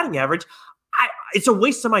line batting average, it's a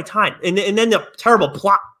waste of my time. And then the terrible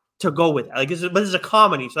plot to go with it. But it's a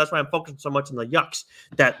comedy, so that's why I'm focusing so much on the yucks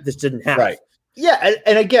that this didn't have. Right. Yeah,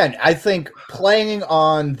 and again, I think playing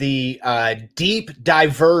on the deep,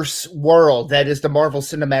 diverse world that is the Marvel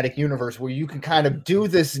Cinematic Universe, where you can kind of do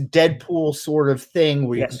this Deadpool sort of thing,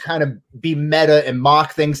 where you can kind of be meta and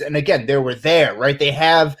mock things. And again, they were there, right? They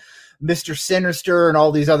have Mr. Sinister and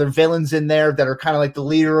all these other villains in there that are kind of like the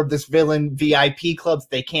leader of this villain VIP club.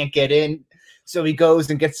 They can't get in. So he goes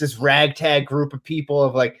and gets this ragtag group of people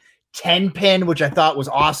of like Tenpin, which I thought was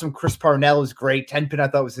awesome. Chris Parnell is great. Tenpin I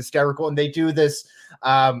thought was hysterical. And they do this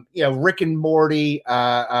Rick and Morty,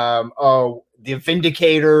 the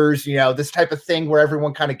Vindicators, this type of thing where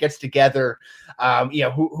everyone kind of gets together.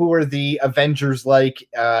 Who are the Avengers like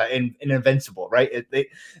in Invincible, right?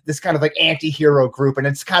 This kind of like anti-hero group, and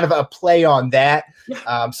it's kind of a play on that.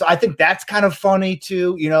 So I think that's kind of funny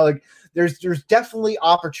too. There's definitely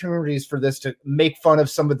opportunities for this to make fun of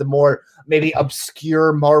some of the more maybe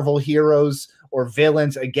obscure Marvel heroes or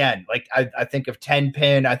villains. Again, like I think of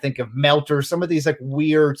Tenpin, I think of Melter, some of these like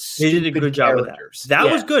weird, they did a good job with that.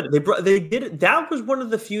 That was good. They did it. That was one of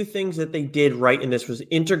the few things that they did right in this was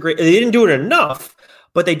integrate. They didn't do it enough,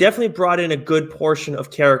 but they definitely brought in a good portion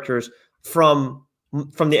of characters from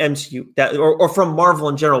the MCU or from Marvel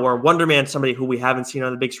in general, where Wonder Man's somebody who we haven't seen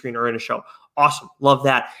on the big screen or in a show. Awesome. Love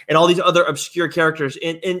that. And all these other obscure characters.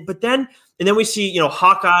 But then we see,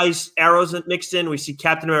 Hawkeye's arrows mixed in. We see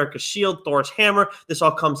Captain America's shield, Thor's hammer. This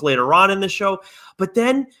all comes later on in the show. But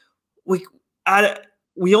then we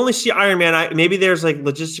only see Iron Man. Maybe there's like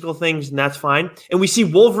logistical things, and that's fine. And we see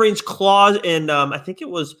Wolverine's claws and I think it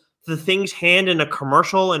was the Thing's hand in a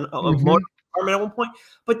commercial and a motor department at one point.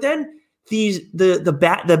 But then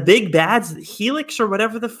the big bads, Helix or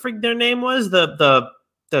whatever the frig their name was, the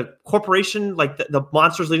corporation, like the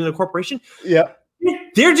monsters leading the corporation. Yeah.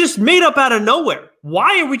 They're just made up out of nowhere.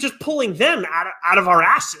 Why are we just pulling them out of our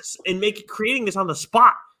asses and creating this on the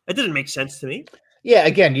spot? That didn't make sense to me. Yeah,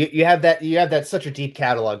 again, you have that such a deep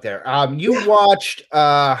catalog there. You watched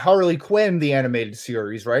Harley Quinn, the animated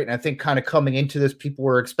series, right? And I think kind of coming into this, people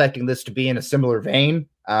were expecting this to be in a similar vein.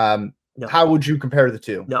 No. How would you compare the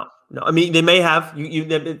two? No. I mean, they may have.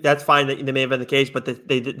 That's fine. That they may have been the case, but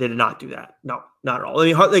they did not do that. No, not at all.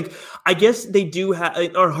 I mean, I guess they do have.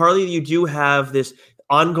 Or Harley, you do have this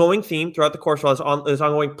ongoing theme throughout the course of all this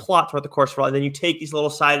ongoing plot throughout the course of all, and then you take these little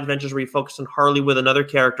side adventures where you focus on Harley with another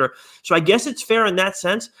character. So I guess it's fair in that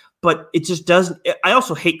sense, but it just doesn't. I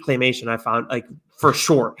also hate claymation. I found for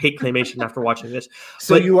sure hate claymation after watching this.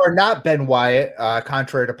 So you are not Ben Wyatt,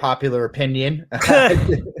 contrary to popular opinion.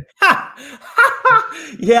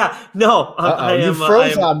 Yeah, no. You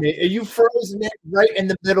froze on me. You froze Nick right in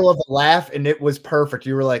the middle of a laugh, and it was perfect.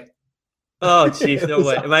 You were like, "Oh, jeez, no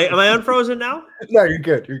way." Am I unfrozen now? No, you're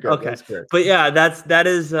good. You're good. Okay, but yeah, that's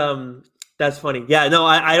funny. Yeah, no,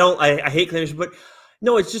 I hate claymation, but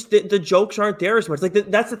no, it's just the jokes aren't there as much.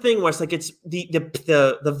 That's the thing. Where it's like it's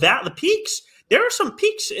the peaks. There are some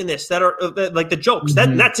peaks in this that are like the jokes.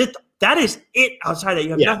 That's it. That is it. Outside that, you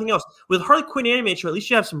have nothing else. With Harley Quinn animated show, at least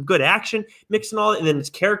you have some good action mixing all, and then it's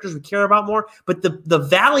characters we care about more. But the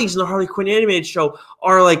valleys in the Harley Quinn animated show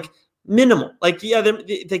are like minimal.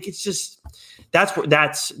 It's just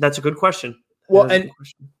that's a good question. Well, and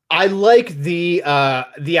I like the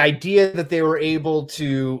idea that they were able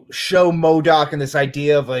to show MODOK and this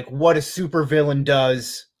idea of like what a supervillain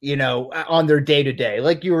does, on their day-to-day,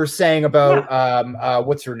 like you were saying about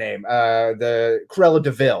what's her name, the Cruella de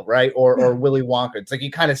Vil, right, or Willy Wonka. It's like you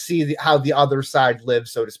kind of see how the other side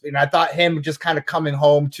lives, so to speak. And I thought him just kind of coming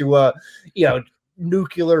home to a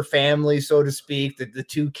nuclear family, so to speak, the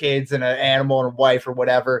two kids and an animal and a wife or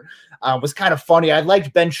whatever, was kind of funny. I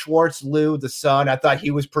liked Ben Schwartz, Lou, the son. I thought he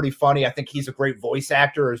was pretty funny. I think he's a great voice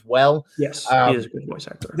actor as well. Yes, he is a good voice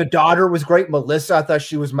actor. The daughter was great. Melissa, I thought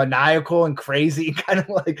she was maniacal and crazy, kind of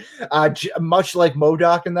like much like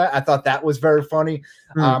MODOK in that. I thought that was very funny.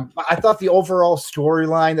 I thought the overall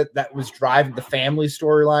storyline that was driving the family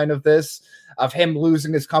storyline of this, of him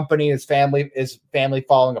losing his company, his family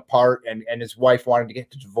falling apart, and his wife wanting to get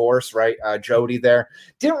the divorce, right? Jody there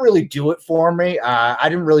didn't really do it for me. I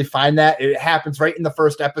didn't really find that. It happens right in the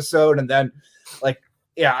first episode, and then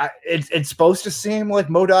it's supposed to seem like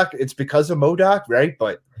MODOK. It's because of MODOK, right?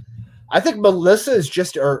 But I think Melissa is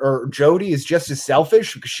just, or Jody is just as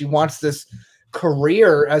selfish because she wants this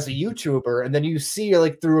career as a YouTuber, and then you see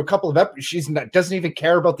through a couple of episodes, she doesn't even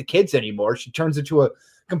care about the kids anymore. She turns into a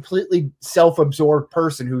completely self-absorbed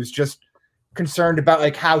person who's just concerned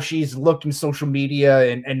about how she's looked in social media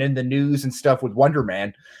and in the news and stuff with Wonder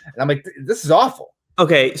Man. And I'm like, this is awful.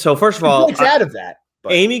 Okay, so first of all, it's out of that.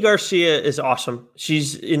 But Amy Garcia is awesome.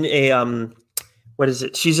 She's in a what is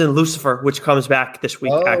it? She's in Lucifer, which comes back this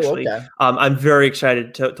week. Actually, okay. I'm very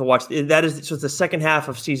excited to watch. That is, so it's the second half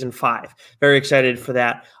of season 5. Very excited for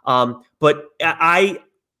that. But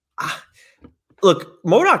look,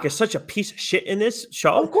 MODOK is such a piece of shit in this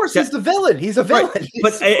show. Of course, he's the villain. He's a villain. Right.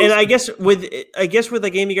 But I guess with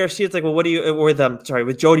Amy Garcia, it's like, well, what do you? With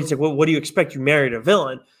Jody, it's like, well, what do you expect? You married a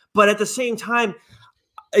villain. But at the same time,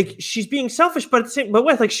 she's being selfish. But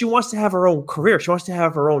she wants to have her own career. She wants to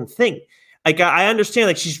have her own thing. I understand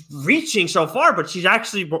like she's reaching so far, but she's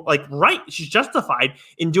actually like right. She's justified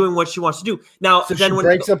in doing what she wants to do. Now, So then she when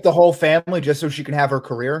breaks up the whole family just so she can have her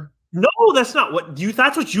career. no, that's not what you.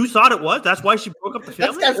 That's what you thought it was. That's why she broke up the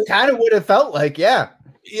family. That's kind of what it felt like. Yeah.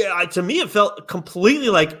 Yeah, to me, it felt completely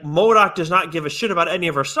like MODOK does not give a shit about any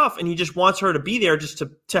of her stuff, and he just wants her to be there just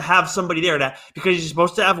to have somebody there because he's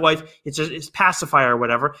supposed to have a wife. It's pacifier or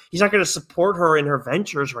whatever. He's not going to support her in her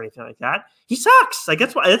ventures or anything like that. He sucks. Like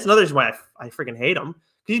that's another reason why I freaking hate him.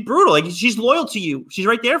 He's brutal. Like she's loyal to you. She's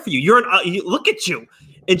right there for you. Look at you,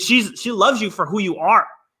 and she loves you for who you are.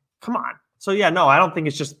 Come on. So yeah, no, I don't think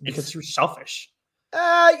it's just because you're selfish.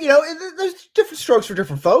 There's different strokes for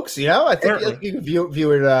different folks. I think you can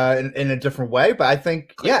view it in a different way, but I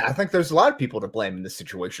think there's a lot of people to blame in this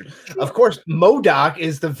situation. Sure. Of course, MODOK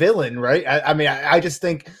is the villain, right? I just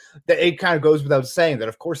think that it kind of goes without saying that.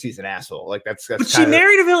 Of course, he's an asshole. Like that's. But she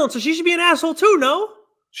married a villain, so she should be an asshole too. No,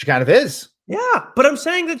 she kind of is. Yeah, but I'm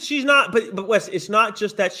saying that she's not. But Wes, it's not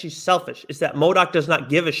just that she's selfish. It's that MODOK does not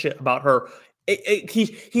give a shit about her.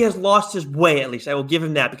 He has lost his way, at least. I will give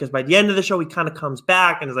him that, because by the end of the show, he kind of comes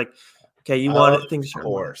back and is like, okay, you wanted things. Of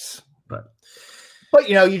course. But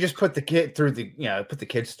you just put the kid through put the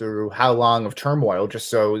kids through how long of turmoil just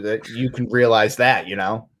so that you can realize that,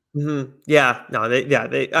 Mm-hmm. Yeah, no, they.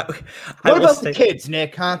 What about the kids,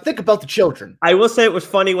 Nick? Huh? Think about the children. I will say it was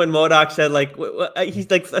funny when MODOK said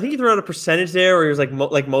he's like, I think he threw out a percentage there, where he was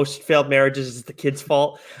like most failed marriages is the kid's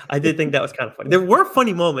fault. I did think that was kind of funny. There were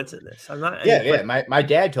funny moments in this. I'm not. Yeah. My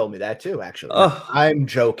dad told me that too. Actually, I'm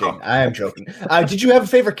joking. I am joking. Did you have a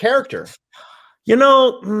favorite character? I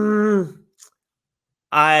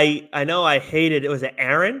know I hated it. Was it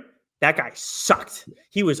Aaron? That guy sucked.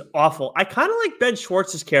 He was awful. I kind of like Ben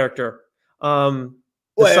Schwartz's character. Austin,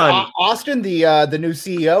 the new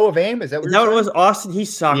CEO of AIM, is that what it was? Austin, he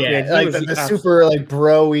sucked. Yeah, man. He was the super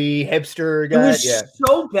bro-y hipster guy. It was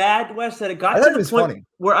so bad, Wes, that it got to the point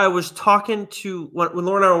where I was talking to when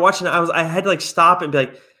Laura and I were watching it. I had to stop and be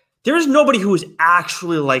like, there's nobody who is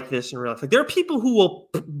actually like this in real life. Like, there are people who will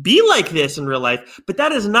be like this in real life, but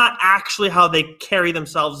that is not actually how they carry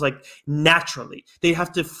themselves naturally. They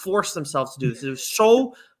have to force themselves to do this. It was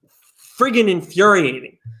so friggin'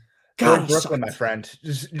 infuriating. God, Brooklyn, my friend.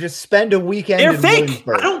 Just spend a weekend. They're fake.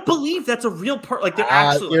 I don't believe that's a real part. Like, they're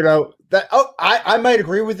actually I might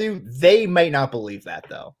agree with you. They might not believe that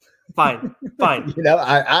though. Fine.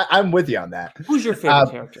 I'm with you on that. Who's your favorite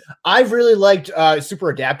character? I really liked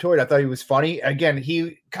Super Adaptoid. I thought he was funny. Again,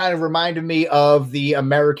 he kind of reminded me of the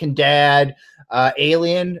American Dad,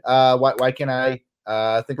 Alien. Why can I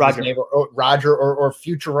think of his name? Roger or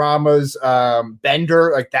Futurama's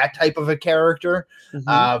Bender, like that type of a character.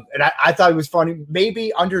 Mm-hmm. And I thought he was funny,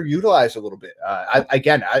 maybe underutilized a little bit. I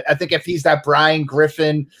think if he's that Brian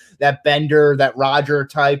Griffin, that Bender, that Roger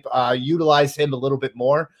type, utilize him a little bit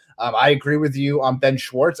more. I agree with you on Ben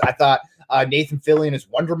Schwartz. I thought Nathan Fillion as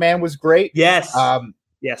Wonder Man was great. Yes.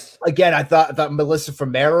 Yes. Again, I thought Melissa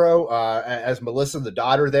Fumero as Melissa, the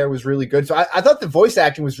daughter there, was really good. So I thought the voice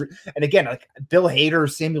acting was, and again, like Bill Hader,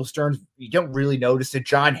 Samuel Stearns, you don't really notice it.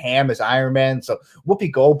 John Hamm as Iron Man. So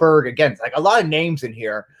Whoopi Goldberg, again, like a lot of names in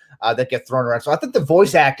here that get thrown around. So I think the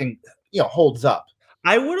voice acting, holds up.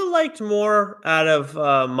 I would have liked more out of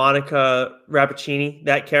Monica Rappaccini,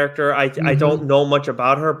 that character. I don't know much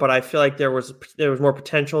about her, but I feel like there was more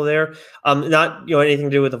potential there. Not anything to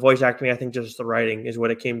do with the voice acting. I think just the writing is what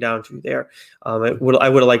it came down to there. I would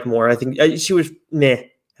have liked more. I think she was meh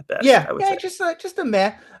at best. Yeah, just a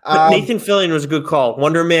meh. But Nathan Fillion was a good call.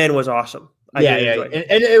 Wonder Man was awesome. And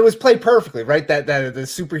it was played perfectly, right? That the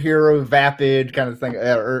superhero vapid kind of thing,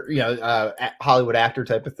 Hollywood actor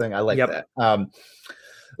type of thing. I like that.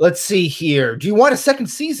 Let's see here. Do you want a second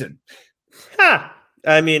season?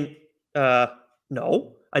 I mean,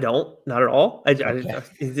 no, I don't. Not at all.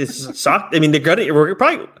 This sucked. I mean,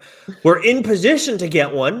 we're in position to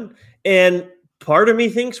get one, and part of me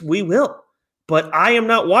thinks we will. But I am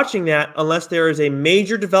not watching that unless there is a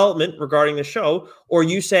major development regarding the show, or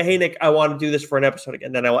you say, "Hey, Nick, I want to do this for an episode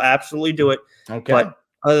again." Then I will absolutely do it. Okay. But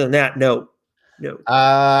other than that, no.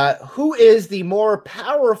 Who is the more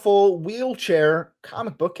powerful wheelchair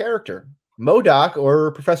comic book character, MODOK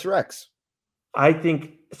or Professor X? I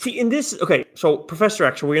think. See, in this, okay. So Professor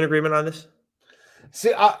X, are we in agreement on this?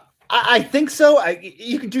 See, I think so.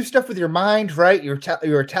 You can do stuff with your mind, right? You're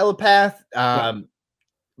a telepath.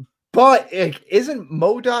 But isn't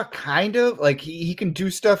MODOK kind of like he can do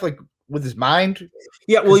stuff like with his mind?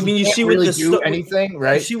 Yeah, well, I mean, you see really with do anything,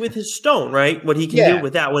 right? You see with his stone, right? What he can do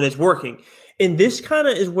with that when it's working. And this kind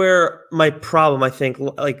of is where my problem, I think,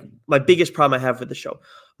 like my biggest problem I have with the show.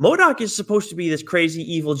 MODOK is supposed to be this crazy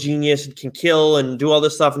evil genius and can kill and do all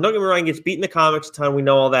this stuff. And don't get me wrong, he gets beat in the comics a ton. We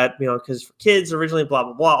know all that, because for kids originally, blah,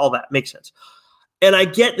 blah, blah, all that makes sense. And I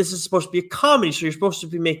get this is supposed to be a comedy, so you're supposed to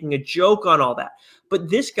be making a joke on all that. But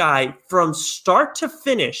this guy, from start to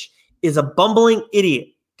finish, is a bumbling idiot.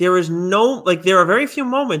 There is there are very few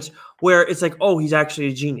moments where it's like, oh, he's actually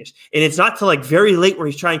a genius. And it's not till very late where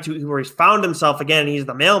he's found himself again and he's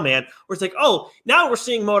the mailman, where it's like, oh, now we're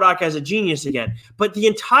seeing MODOK as a genius again. But the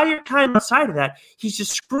entire time outside of that, he's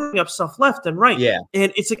just screwing up stuff left and right. Yeah.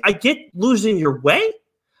 And it's like, I get losing your way,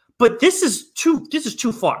 but this is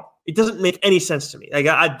too far. It doesn't make any sense to me. That's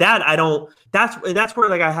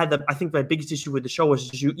where I had I think my biggest issue with the show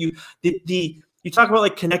was you talk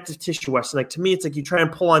about connective tissue, Weston. To me, it's like you try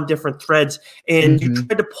and pull on different threads, and you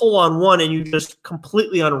tried to pull on one, and you just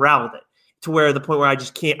completely unraveled it to where the point where I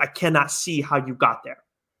cannot see how you got there.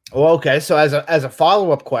 Well, okay. So as a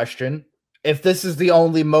follow-up question, if this is the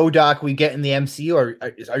only MODOK we get in the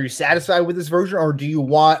MCU, are you satisfied with this version, or do you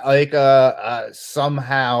want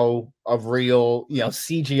somehow a real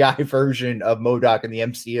CGI version of MODOK in the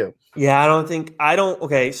MCU? Yeah,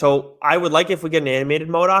 okay, so I would like if we get an animated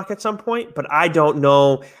MODOK at some point, but I don't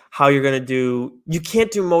know how you're going to you can't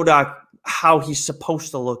do MODOK how he's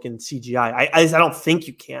supposed to look in CGI. I don't think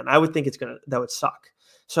you can. I would think that would suck.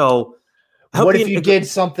 So what if you did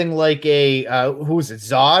something like who was it,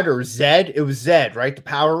 Zod or Zed? It was Zed, right? The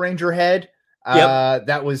Power Ranger head. Yep.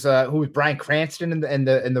 That was who was Bryan Cranston in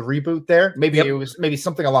the reboot there. Maybe it was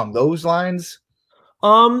something along those lines.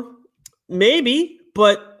 Maybe,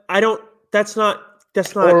 but I don't. That's not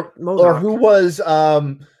or who was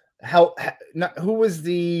who was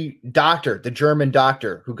the doctor, the German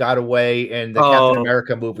doctor who got away in the Captain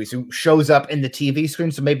America movies, who shows up in the TV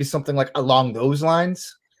screen? So maybe something along those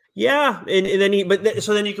lines. Yeah, and then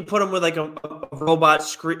so then you could put him with a robot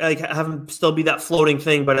screen, have him still be that floating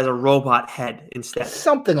thing, but as a robot head instead.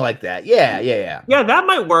 Something like that. Yeah. Yeah, that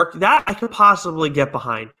might work. That I could possibly get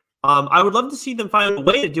behind. I would love to see them find a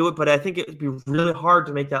way to do it, but I think it would be really hard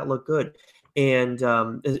to make that look good. And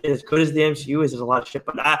as good as the MCU is, there's a lot of shit.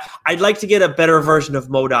 But I'd like to get a better version of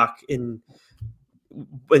MODOK and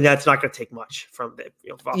that's not going to take much from the.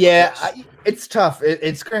 It's tough.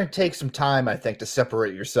 It's going to take some time, I think, to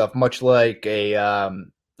separate yourself, much like a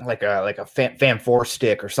fan four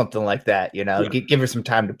stick or something like that. Give her some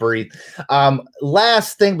time to breathe.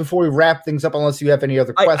 Last thing before we wrap things up, unless you have any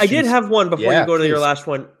other questions. I did have one before you go to your last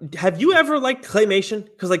one. Have you ever liked claymation?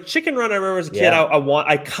 Because Chicken Run, I remember as a kid,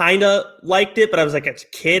 I kind of liked it, but I was as a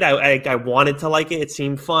kid, I wanted to like it. It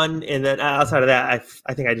seemed fun, and then outside of that,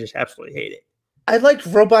 I think I just absolutely hate it. I liked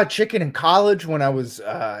Robot Chicken in college when I was,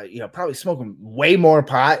 probably smoking way more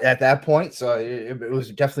pot at that point. So it was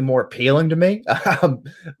definitely more appealing to me.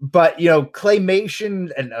 But, claymation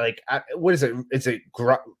and what is it? Is it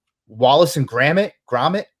Wallace and Gromit?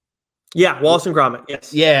 Yeah, Wallace and Gromit.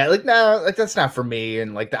 Yes. Yeah. That's not for me.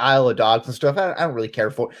 And the Isle of Dogs and stuff, I don't really care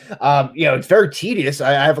for it. It's very tedious.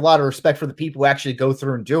 I have a lot of respect for the people who actually go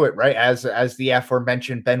through and do it. Right. As the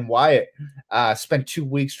aforementioned Ben Wyatt spent 2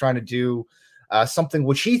 weeks trying to do something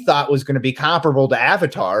which he thought was going to be comparable to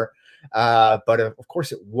Avatar, but of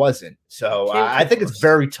course it wasn't. So I think it's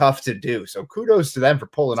very tough to do. So kudos to them for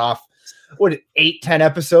pulling off 8-10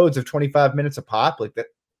 episodes of 25 minutes a pop. That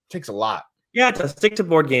takes a lot. Yeah, to stick to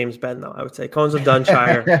board games, Ben. Though I would say Cones of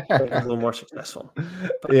Dunshire a little more successful.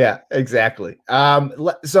 But. Yeah, exactly.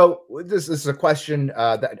 So this is a question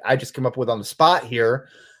that I just came up with on the spot here.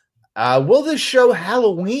 Will this show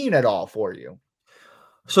Halloween at all for you?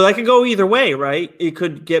 So that could go either way, right? It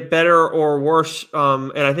could get better or worse.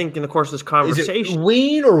 And I think in the course of this conversation, is it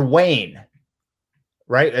Ween or Wane?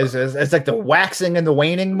 Right? It's the waxing and the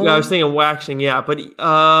waning movie. Yeah, I was thinking waxing, yeah. But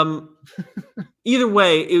either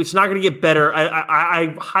way, it's not going to get better.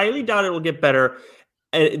 I highly doubt it will get better.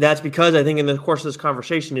 And that's because I think in the course of this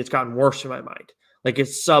conversation, it's gotten worse in my mind.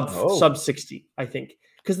 It's sub 60, I think.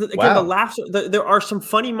 Because again, the laughs. There are some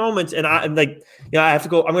funny moments, and I have to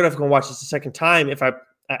go. I'm going to have to go watch this a second time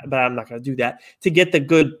but I'm not going to do that to get the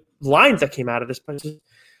good lines that came out of this. But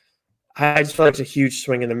I just feel like it's a huge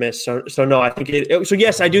swing and a miss. So no, I think so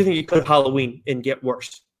yes, I do think it could Halloween and get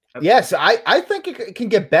worse. Yes, I think it can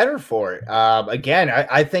get better for it. Again,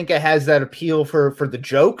 I think it has that appeal for the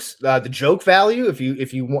jokes, the joke value. If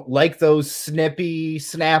you like those snippy,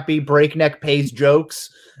 snappy, breakneck pace jokes,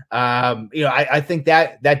 I think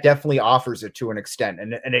that definitely offers it to an extent,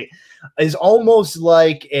 and it is almost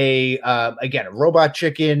like a Robot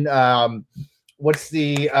Chicken. What's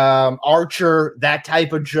the Archer? That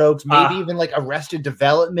type of jokes, maybe even Arrested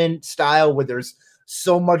Development style, where there's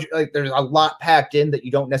so much, like there's a lot packed in that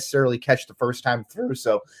you don't necessarily catch the first time through.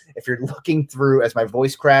 So if you're looking through, as my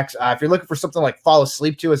voice cracks, if you're looking for something like fall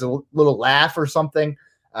asleep to as a little laugh or something,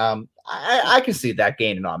 I can see that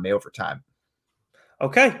gaining on me over time.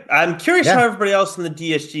 Okay, I'm curious how everybody else in the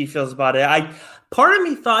DSG feels about it. Part of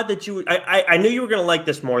me thought that you would. I knew you were going to like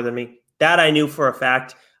this more than me. That I knew for a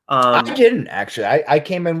fact. I didn't actually. I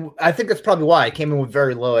came in. I think that's probably why I came in with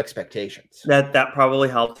very low expectations. That probably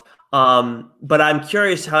helped. But I'm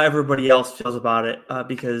curious how everybody else feels about it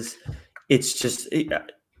because it's just.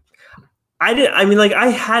 I didn't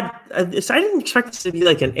expect this to be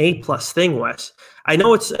like an A+ thing, Wes. I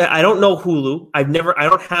know it's. I don't know Hulu. I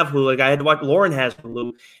don't have Hulu. Like I had to watch. Lauren has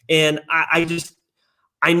Hulu, and I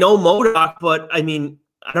know MODOK, but I mean,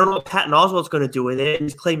 I don't know what Patton Oswalt's going to do with it.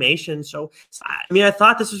 It's claymation, so I mean, I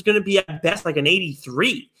thought this was going to be at best like an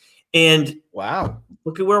 83, and wow,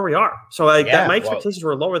 look at where we are. So my expectations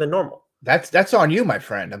were lower than normal. That's on you, my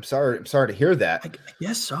friend. I'm sorry to hear that. I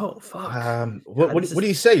guess so. Fuck. What do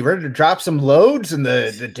you say? You ready to drop some loads in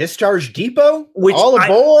the discharge depot? All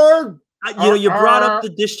aboard. You brought up the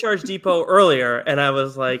discharge depot earlier, and I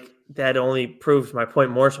was like, that only proves my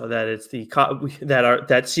point more so that it's that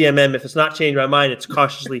CMM. If it's not changed my mind, it's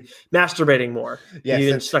cautiously masturbating more.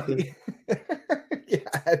 Yes, yeah,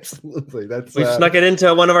 absolutely. We snuck it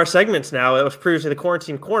into one of our segments. Now it was previously the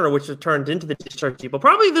quarantine corner, which was turned into the discharge depot.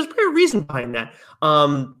 Probably there's probably a reason behind that.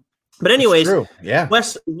 But anyways, yeah.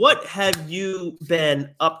 Wes, what have you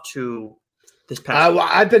been up to?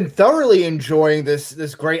 I've been thoroughly enjoying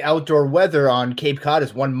this great outdoor weather on Cape Cod,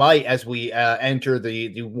 as one might, as we enter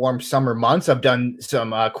the warm summer months. I've done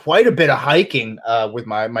some quite a bit of hiking with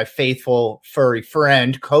my faithful furry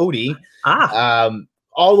friend Cody.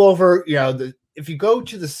 All over, if you go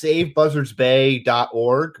to the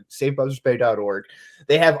SaveBuzzardsBay.org,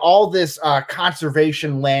 they have all this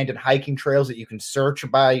conservation land and hiking trails that you can search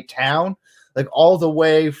by town. Like all the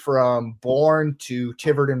way from Bourne to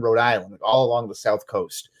Tiverton, Rhode Island, like all along the South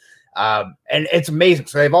Coast. And it's amazing.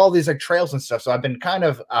 So they have all these like trails and stuff. So I've been kind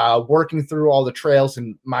of working through all the trails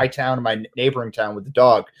in my town and my neighboring town with the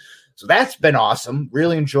dog. So that's been awesome.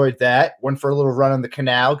 Really enjoyed that. Went for a little run on the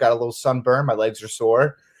canal, got a little sunburn. My legs are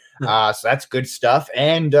sore. So that's good stuff.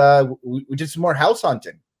 And we did some more house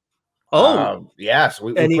hunting. So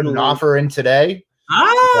we put an offer in today.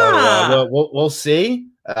 So, we'll see.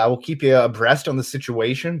 We'll keep you abreast on the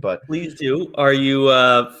situation, but please do. Are you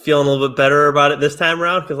feeling a little bit better about it this time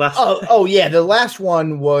around? Because yeah, the last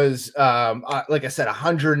one was like I said,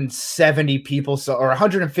 170 people, or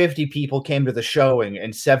 150 people came to the showing,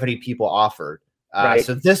 and 70 people offered. Right.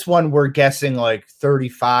 So this one, we're guessing like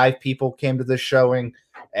 35 people came to the showing,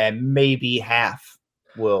 and maybe half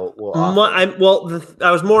will offer.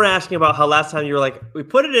 I was more asking about how last time you were like, we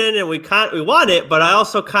put it in and we want it, but I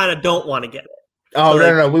also kind of don't want to get it. Oh,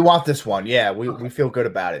 so no, we want this one. Yeah, we feel good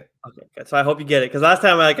about it. Okay, good. So I hope you get it, because last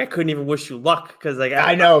time I couldn't even wish you luck, because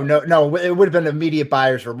I know, no, it would have been immediate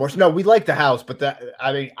buyer's remorse. No, we like the house, but that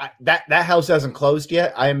house hasn't closed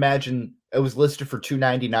yet. I imagine it was listed for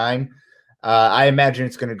 $299. I imagine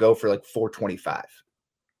it's going to go for like $425.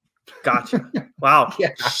 Gotcha. Wow.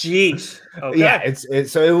 Yeah. Jeez. Okay. Yeah,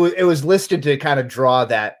 it was listed to kind of draw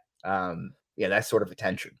that that sort of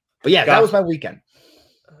attention. But yeah, that was my weekend.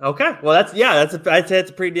 Okay, well I'd say it's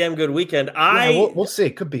a pretty damn good weekend. We'll see.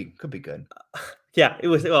 Could be good. Yeah, it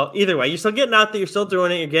was. Well, either way, you're still getting out there, you're still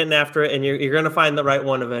doing it, you're getting after it, and you're going to find the right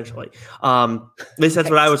one eventually. At least that's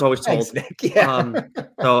what I was always told. Thanks, Nick. Yeah.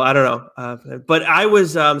 So I don't know, but I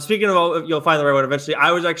was speaking of you'll find the right one eventually. I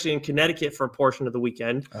was actually in Connecticut for a portion of the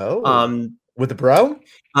weekend. With the bro?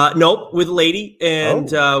 Nope, with a lady,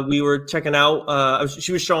 and we were checking out.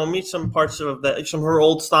 She was showing me some parts of some of her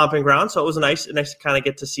old stomping ground, so it was nice to kind of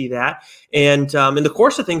get to see that. And in the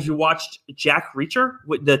course of things, we watched Jack Reacher,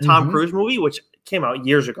 with the Tom Cruise movie, which came out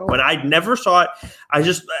years ago, and I never saw it. I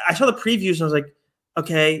saw the previews, and I was like,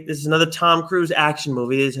 okay, this is another Tom Cruise action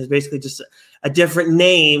movie. This has basically just a different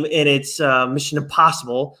name, and it's Mission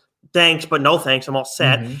Impossible. Thanks, but no thanks. I'm all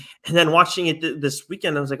set. And then watching it this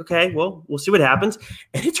weekend, I was like, okay, well, we'll see what happens.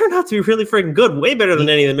 And it turned out to be really freaking good, way better than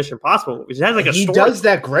any of the Mission Impossible movies. It has like a story. He does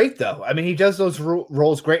that great, though. I mean, he does those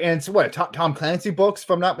roles great. And it's what, Tom Clancy books,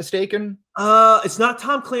 if I'm not mistaken? It's not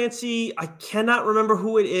Tom Clancy. I cannot remember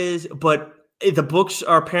who it is, but the books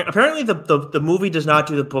are apparently the movie does not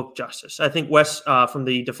do the book justice. I think Wes from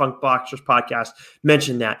the Defunct Boxers podcast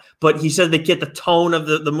mentioned that, but he said they get the tone of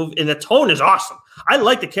the movie, and the tone is awesome. I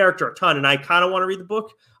like the character a ton, and I kind of want to read the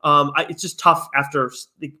book. It's just tough after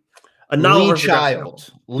a novel.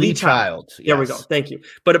 Lee Child. There we go. Thank you.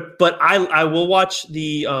 But I will watch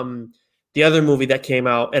the the other movie that came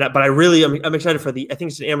out, but I really I'm excited for I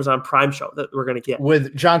think it's an Amazon Prime show that we're gonna get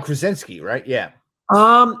with John Krasinski, right? Yeah.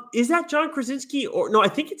 Is that John Krasinski or no? I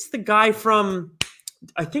think it's the guy from.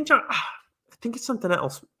 I think it's something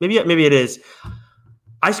else. Maybe it is.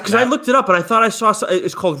 Because I looked it up and I thought I saw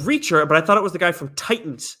it's called Reacher, but I thought it was the guy from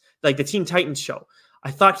Titans, like the Teen Titans show.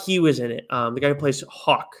 I thought he was in it. The guy who plays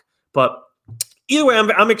Hawk. But either way,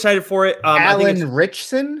 I'm excited for it. Alan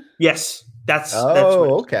Richson. Yes, that's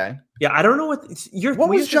okay. Yeah, I don't know what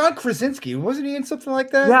was John Krasinski? Wasn't he in something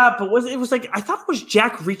like that? Yeah, but it was like I thought it was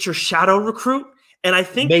Jack Reacher Shadow Recruit. And I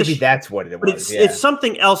think maybe that's what it was. But it's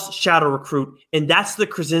something else, Shadow Recruit, and that's the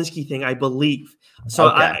Krasinski thing, I believe. So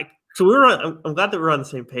I'm glad that we're on the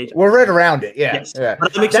same page. We're right around it, yeah. Yes. Yeah.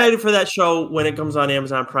 But I'm excited for that show when it comes on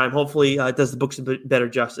Amazon Prime. Hopefully, it does the books a bit better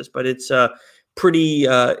justice. But it's pretty.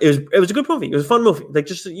 It was a good movie. It was a fun movie. Like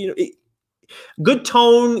just good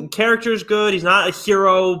tone, character's good. He's not a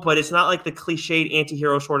hero, but it's not like the cliched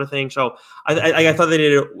anti-hero sort of thing. So I thought they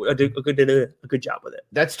did a good job with it.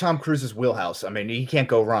 That's Tom Cruise's wheelhouse. I mean, he can't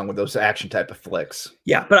go wrong with those action type of flicks.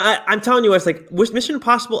 Yeah, but I'm telling you, it's like Mission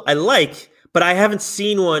Impossible. I like, but I haven't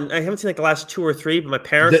seen one. I haven't seen like the last 2 or 3, but my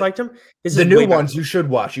parents liked them. The new ones you should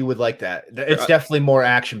watch. You would like that. It's definitely more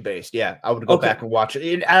action based. Yeah, I would go back and watch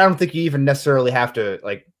it. I don't think you even necessarily have to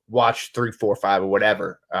like watch 3, 4, 5 or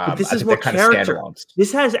whatever. This is more character.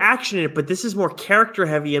 This has action in it, but this is more character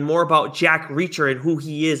heavy and more about Jack Reacher and who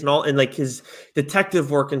he is and all, and like his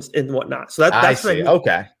detective work and whatnot. So that's what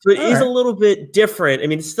okay. So it is a little bit different. I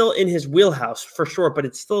mean, it's still in his wheelhouse for sure, but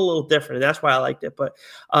it's still a little different, and that's why I liked it. But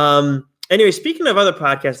anyway, speaking of other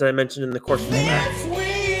podcasts that I mentioned in the course of the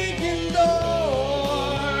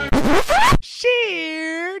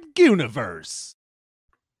Shared Universe.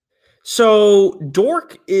 So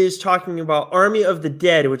Dork is talking about Army of the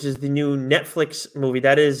Dead, which is the new Netflix movie.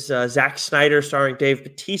 That is Zack Snyder starring Dave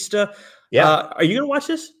Bautista. Yeah. Are you going to watch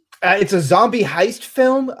this? It's a zombie heist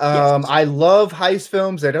film. Yes. I love heist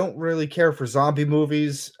films. I don't really care for zombie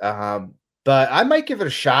movies, but I might give it a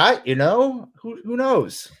shot. You know, who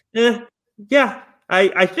knows? Yeah.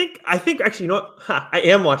 I think actually, you know what? I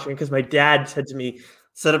am watching it because my dad said to me,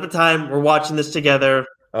 set up a time. We're watching this together.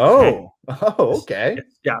 Okay.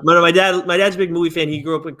 Yeah. My dad's a big movie fan. He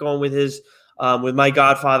grew up going with with my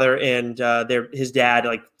godfather and his dad,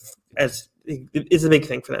 like as it's a big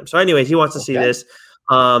thing for them. So anyways, he wants to see this.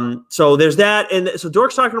 So there's that. And so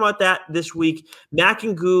Dork's talking about that this week. Mac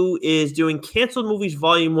and Goo is doing Canceled Movies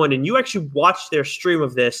Volume 1. And you actually watched their stream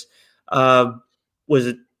of this. Did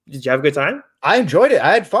you have a good time? I enjoyed it.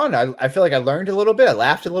 I had fun. I feel like I learned a little bit. I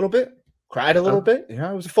laughed a little bit, cried a little bit. You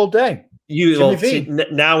know, it was a full day.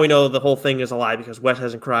 Now we know the whole thing is a lie because Wes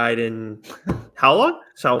hasn't cried in how long?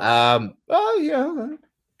 So, yeah.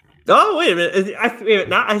 Oh, wait a minute.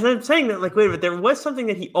 I'm saying that, like, wait a minute. There was something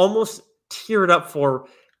that he almost teared up for,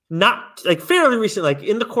 not like fairly recent, like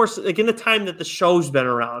in the course, like in the time that the show's been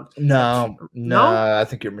around. No, I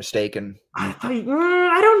think you're mistaken. I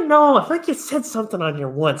don't know. I feel like you said something on here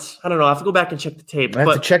once. I don't know. I have to go back and check the tape. I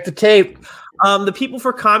have to check the tape. The People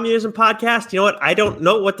for Communism podcast, you know what? I don't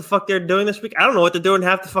know what the fuck they're doing this week. I don't know what they're doing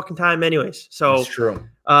half the fucking time anyways. So that's true.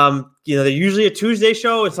 They're usually a Tuesday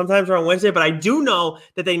show and sometimes they're on Wednesday, but I do know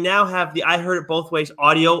that they now have the I Heard It Both Ways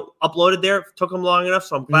audio uploaded there. It took them long enough,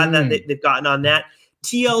 so I'm glad that they've gotten on that.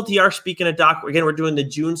 TLDR, speaking of Doc, again, we're doing the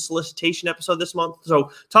June solicitation episode this month.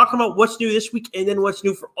 So talking about what's new this week and then what's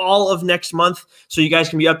new for all of next month. So you guys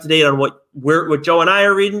can be up to date on what Joe and I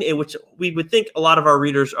are reading and which we would think a lot of our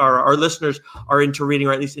readers our listeners are into reading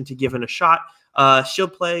or at least into giving a shot.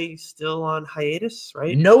 Shield Play still on hiatus,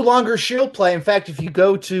 right? No longer Shield Play. In fact, if you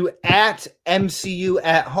go to @MCU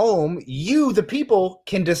at home, you, the people,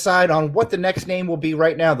 can decide on what the next name will be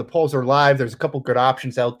right now. The polls are live. There's a couple good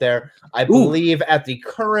options out there. I believe at the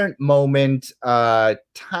current moment,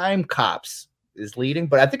 Time Cops is leading,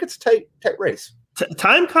 but I think it's a tight race.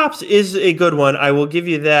 Time Cops is a good one. I will give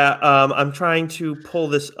you that. I'm trying to pull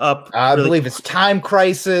this up. I believe it's Time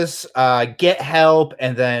Crisis, Get Help,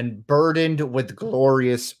 and then Burdened with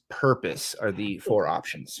Glorious Purpose are the 4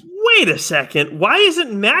 options. Wait a second. Why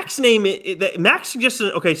isn't Mac's name? Max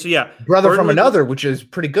suggested. Okay, so yeah, Brother from Another, which is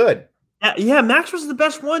pretty good. Yeah, Max was the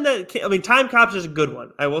best one. Time Cops is a good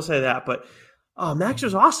one. I will say that. But Max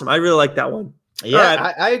was awesome. I really like that one. Yeah,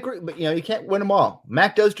 right. I agree, but you can't win them all.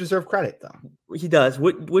 Mac does deserve credit, though. He does.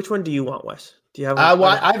 Which one do you want, Wes? Do you have?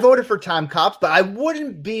 I voted for Time Cops, but I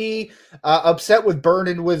wouldn't be upset with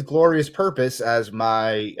Burdened with Glorious Purpose as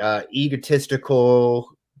my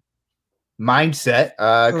egotistical mindset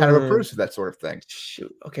kind of approves of that sort of thing.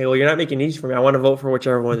 Shoot. Okay, well, you're not making it easy for me. I want to vote for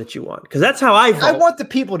whichever one that you want because that's how I vote. I want the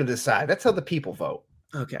people to decide. That's how the people vote.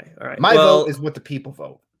 Okay, all right. My vote is what the people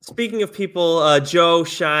vote. Speaking of people, Joe,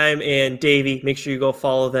 Shime, and Davey, make sure you go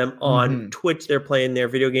follow them on Twitch. They're playing their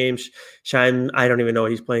video games. Shime, I don't even know what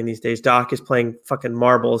he's playing these days. Doc is playing fucking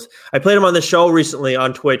marbles. I played him on the show recently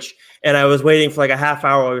on Twitch, and I was waiting for like a half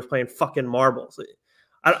hour while he was playing fucking marbles.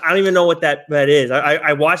 I don't even know what that is.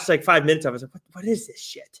 I watched like 5 minutes of it. I was like, what is this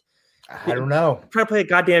shit? I don't know. I'm trying to play a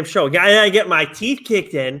goddamn show. I get my teeth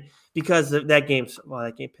kicked in. Because that game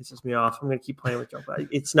pisses me off. I'm going to keep playing with Joe, but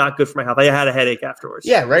it's not good for my health. I had a headache afterwards.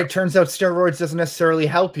 Yeah, right. Turns out steroids doesn't necessarily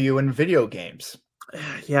help you in video games.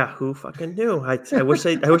 Yeah, who fucking knew? I wish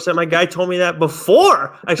that my guy told me that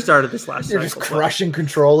before I started this last. You're just crushing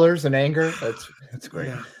controllers in anger. That's great.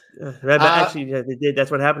 Yeah. Actually, they did. That's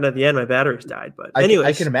what happened at the end. My batteries died. But anyway,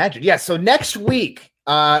 I can imagine. Yeah. So next week,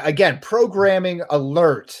 again, programming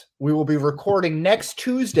alert. We will be recording next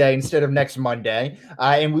Tuesday instead of next Monday,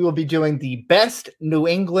 and we will be doing the best New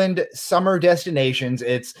England summer destinations.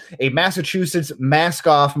 It's a Massachusetts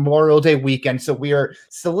mask-off Memorial Day weekend, so we are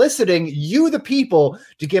soliciting you, the people,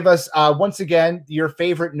 to give us, once again, your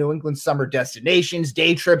favorite New England summer destinations,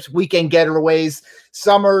 day trips, weekend getaways,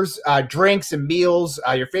 summers, drinks and meals,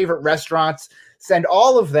 your favorite restaurants. Send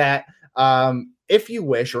all of that, if you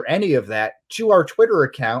wish, or any of that, to our Twitter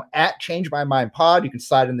account at Change My Mind Pod. You can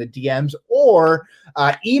slide in the DMs or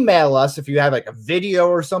email us if you have like a video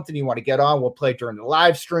or something you want to get on. We'll play it during the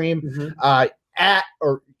live stream.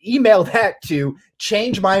 Or email that to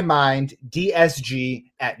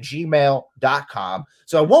changemyminddsg@gmail.com.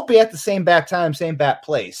 So it won't be at the same back time, same back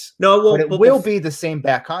place. No, it won't, but it will be the same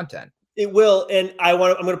back content. It will, and I'm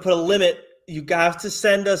going to put a limit. You have to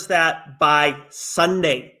send us that by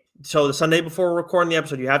Sunday. So the Sunday before we're recording the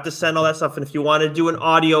episode, you have to send all that stuff. And if you want to do an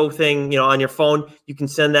audio thing, on your phone, you can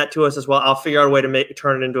send that to us as well. I'll figure out a way to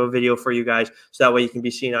turn it into a video for you guys, so that way you can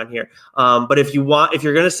be seen on here. But if you're going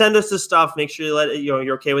to send us this stuff, make sure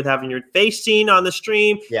you're okay with having your face seen on the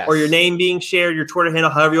stream, or your name being shared, your Twitter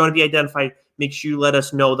handle, however you want to be identified. Make sure you let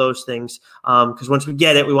us know those things, because once we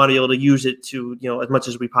get it, we want to be able to use it to as much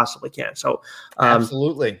as we possibly can. So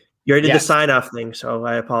absolutely. You already did the sign-off thing, so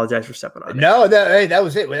I apologize for stepping on it. No, that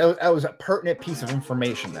was it. That was a pertinent piece of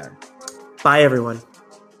information there. Bye, everyone.